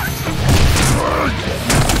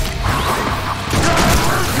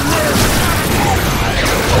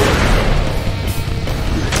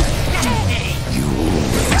 You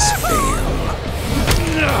always fail.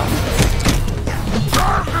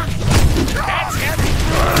 That's heavy.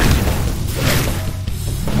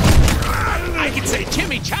 I can say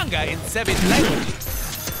chimichanga in 7 languages.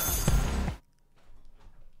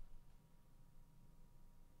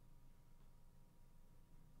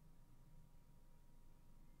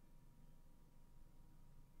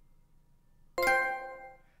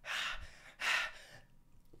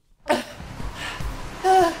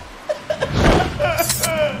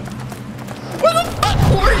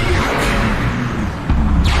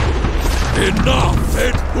 Enough,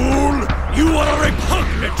 Deadpool! You are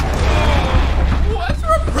repugnant! What's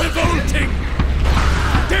Revolting!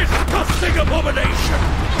 Disgusting abomination!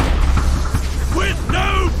 With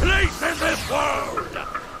no place in this world!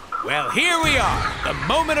 Well, here we are, the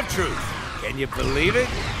moment of truth. Can you believe it?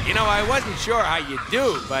 You know, I wasn't sure how you'd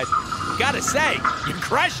do, but gotta say, you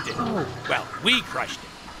crushed it. Well, we crushed it.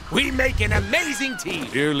 We make an amazing team.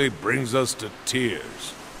 Nearly brings us to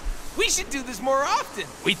tears. We should do this more often.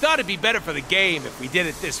 We thought it'd be better for the game if we did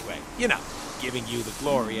it this way. You know, giving you the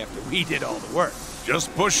glory after we did all the work.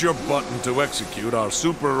 Just push your button to execute our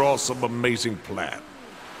super awesome amazing plan.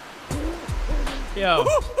 Yo.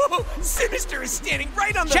 Sinister is standing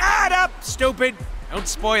right on the— Shut up, stupid! Don't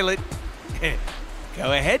spoil it.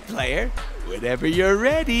 Go ahead, player. Whenever you're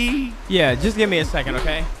ready. Yeah, just give me a second,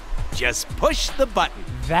 okay? Just push the button.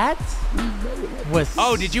 That was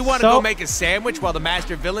Oh, did you want to go make a sandwich while the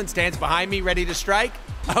master villain stands behind me ready to strike?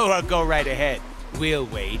 Oh, I'll go right ahead. We'll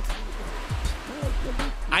wait.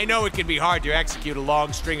 I know it can be hard to execute a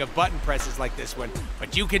long string of button presses like this one,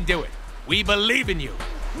 but you can do it. We believe in you.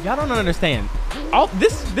 Y'all don't understand. All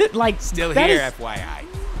this like still here, FYI.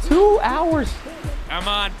 2 hours. Come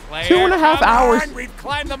on, player. 2.5 hours. On. We've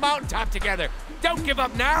climbed the mountaintop together. Don't give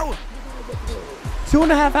up now.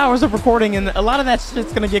 2.5 hours of recording, and a lot of that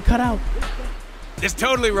shit's gonna get cut out. This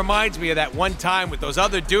totally reminds me of that one time with those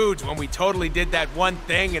other dudes when we totally did that one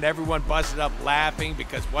thing and everyone busted up laughing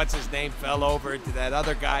because what's-his-name fell over to that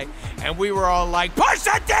other guy, and we were all like, push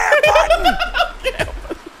that damn button!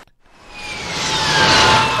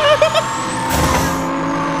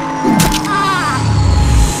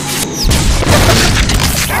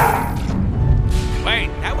 Wait,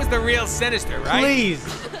 that was the real Sinister, right? Please.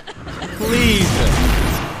 Please.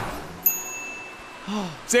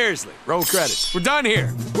 Seriously, roll credits. We're done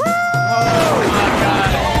here. Oh my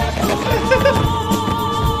god.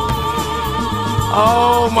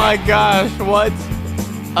 Oh my gosh, what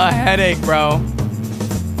a headache, bro.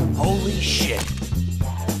 Holy shit.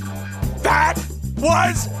 That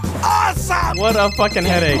was awesome! What a fucking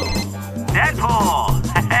headache. Deadpool!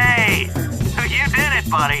 Hey! You did it,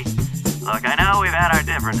 buddy. Look, I know we've had our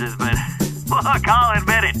differences, but look, I'll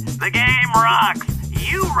admit it. The game rocks.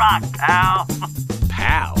 You rock, pal.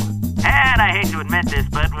 Pal? And I hate to admit this,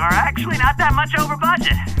 but we're actually not that much over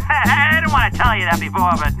budget. I didn't want to tell you that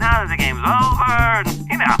before, but now that the game's over,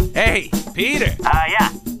 you know. Hey, Peter.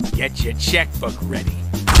 Yeah. Get your checkbook ready.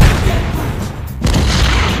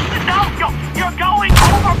 No, you're going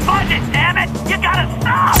over budget, damn it! You gotta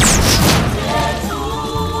stop!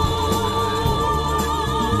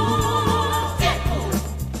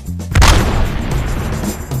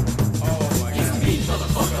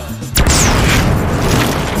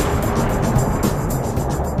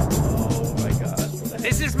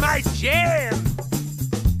 This is my jam!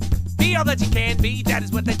 Be all that you can be, that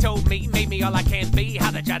is what they told me. Made me all I can be,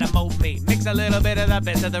 how they try to mold me. Mix a little bit of the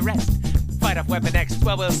best of the rest. Fight off Weapon X,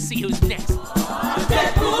 well, we'll see who's next.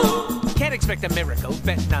 Deadpool! Can't expect a miracle,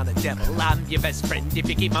 betting on the devil. I'm your best friend if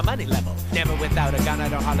you keep my money level. Never without a gun, I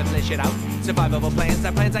don't hardly flesh it out. Survivable plans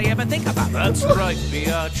are plans I ever think about. That's right,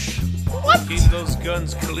 biatch. What? Keep those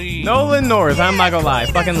guns clean. Nolan North, I'm not gonna lie.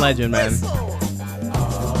 Fucking legend, man.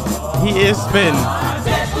 He is spin.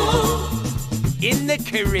 In the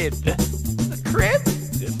crib. The crib?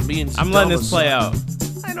 It means I'm letting this play out.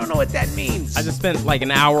 I don't know what that means. I just spent like an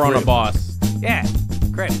hour on a boss. Yeah,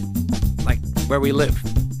 crib. Like where we live.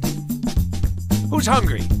 Who's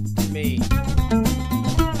hungry? Me.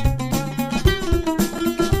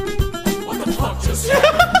 What the fuck just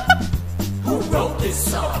happened? Who wrote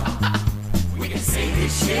this song? We can say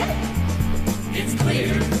this shit. It's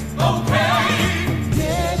clear. Okay.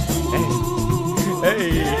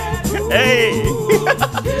 Hey. Hey.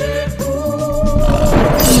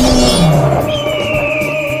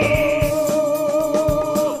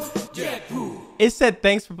 It said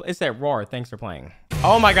thanks for. It said roar. Thanks for playing.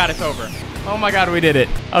 Oh my god, it's over. Oh my god, we did it.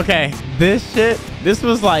 Okay, this shit. This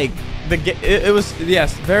was like the. It was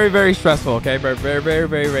yes, very very stressful. Okay,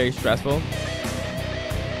 very stressful.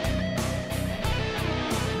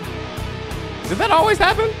 Did that always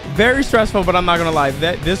happen? Very stressful, but I'm not gonna lie.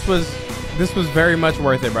 This was very much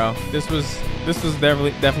worth it, bro. This was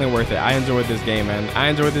definitely worth it. I enjoyed this game, man. I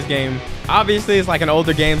enjoyed this game. Obviously, it's like an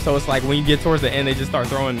older game, so it's like when you get towards the end, they just start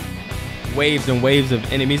throwing waves and waves of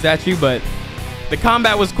enemies at you. But the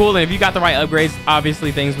combat was cool, and if you got the right upgrades,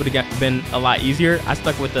 obviously things would have been a lot easier. I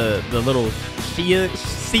stuck with the little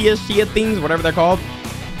Shia things, whatever they're called,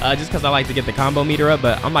 just because I like to get the combo meter up.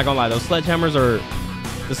 But I'm not gonna lie, those sledgehammers are.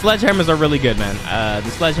 The sledgehammers are really good, man. The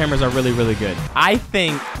sledgehammers are really, really good. I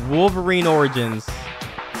think Wolverine Origins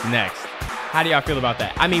next. How do y'all feel about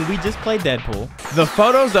that? I mean, we just played Deadpool. The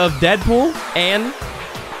photos of Deadpool and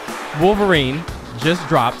Wolverine just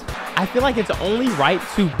dropped. I feel like it's only right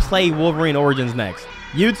to play Wolverine Origins next.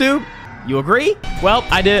 YouTube, you agree? Well,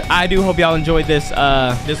 I do hope y'all enjoyed this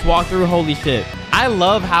this walkthrough. Holy shit. I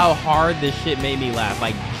love how hard this shit made me laugh.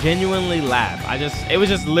 Like, genuinely laugh. It was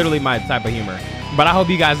just literally my type of humor. But I hope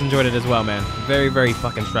you guys enjoyed it as well, man. Very, very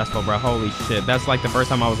fucking stressful, bro. Holy shit. That's like the first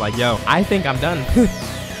time I was like, yo, I think I'm done.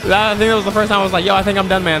 I think it was the first time I was like, yo, I think I'm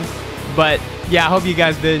done, man. But yeah, I hope you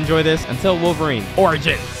guys did enjoy this. Until Wolverine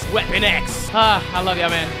Origins, Weapon X. I love y'all,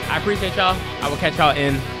 man. I appreciate y'all. I will catch y'all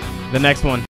in the next one.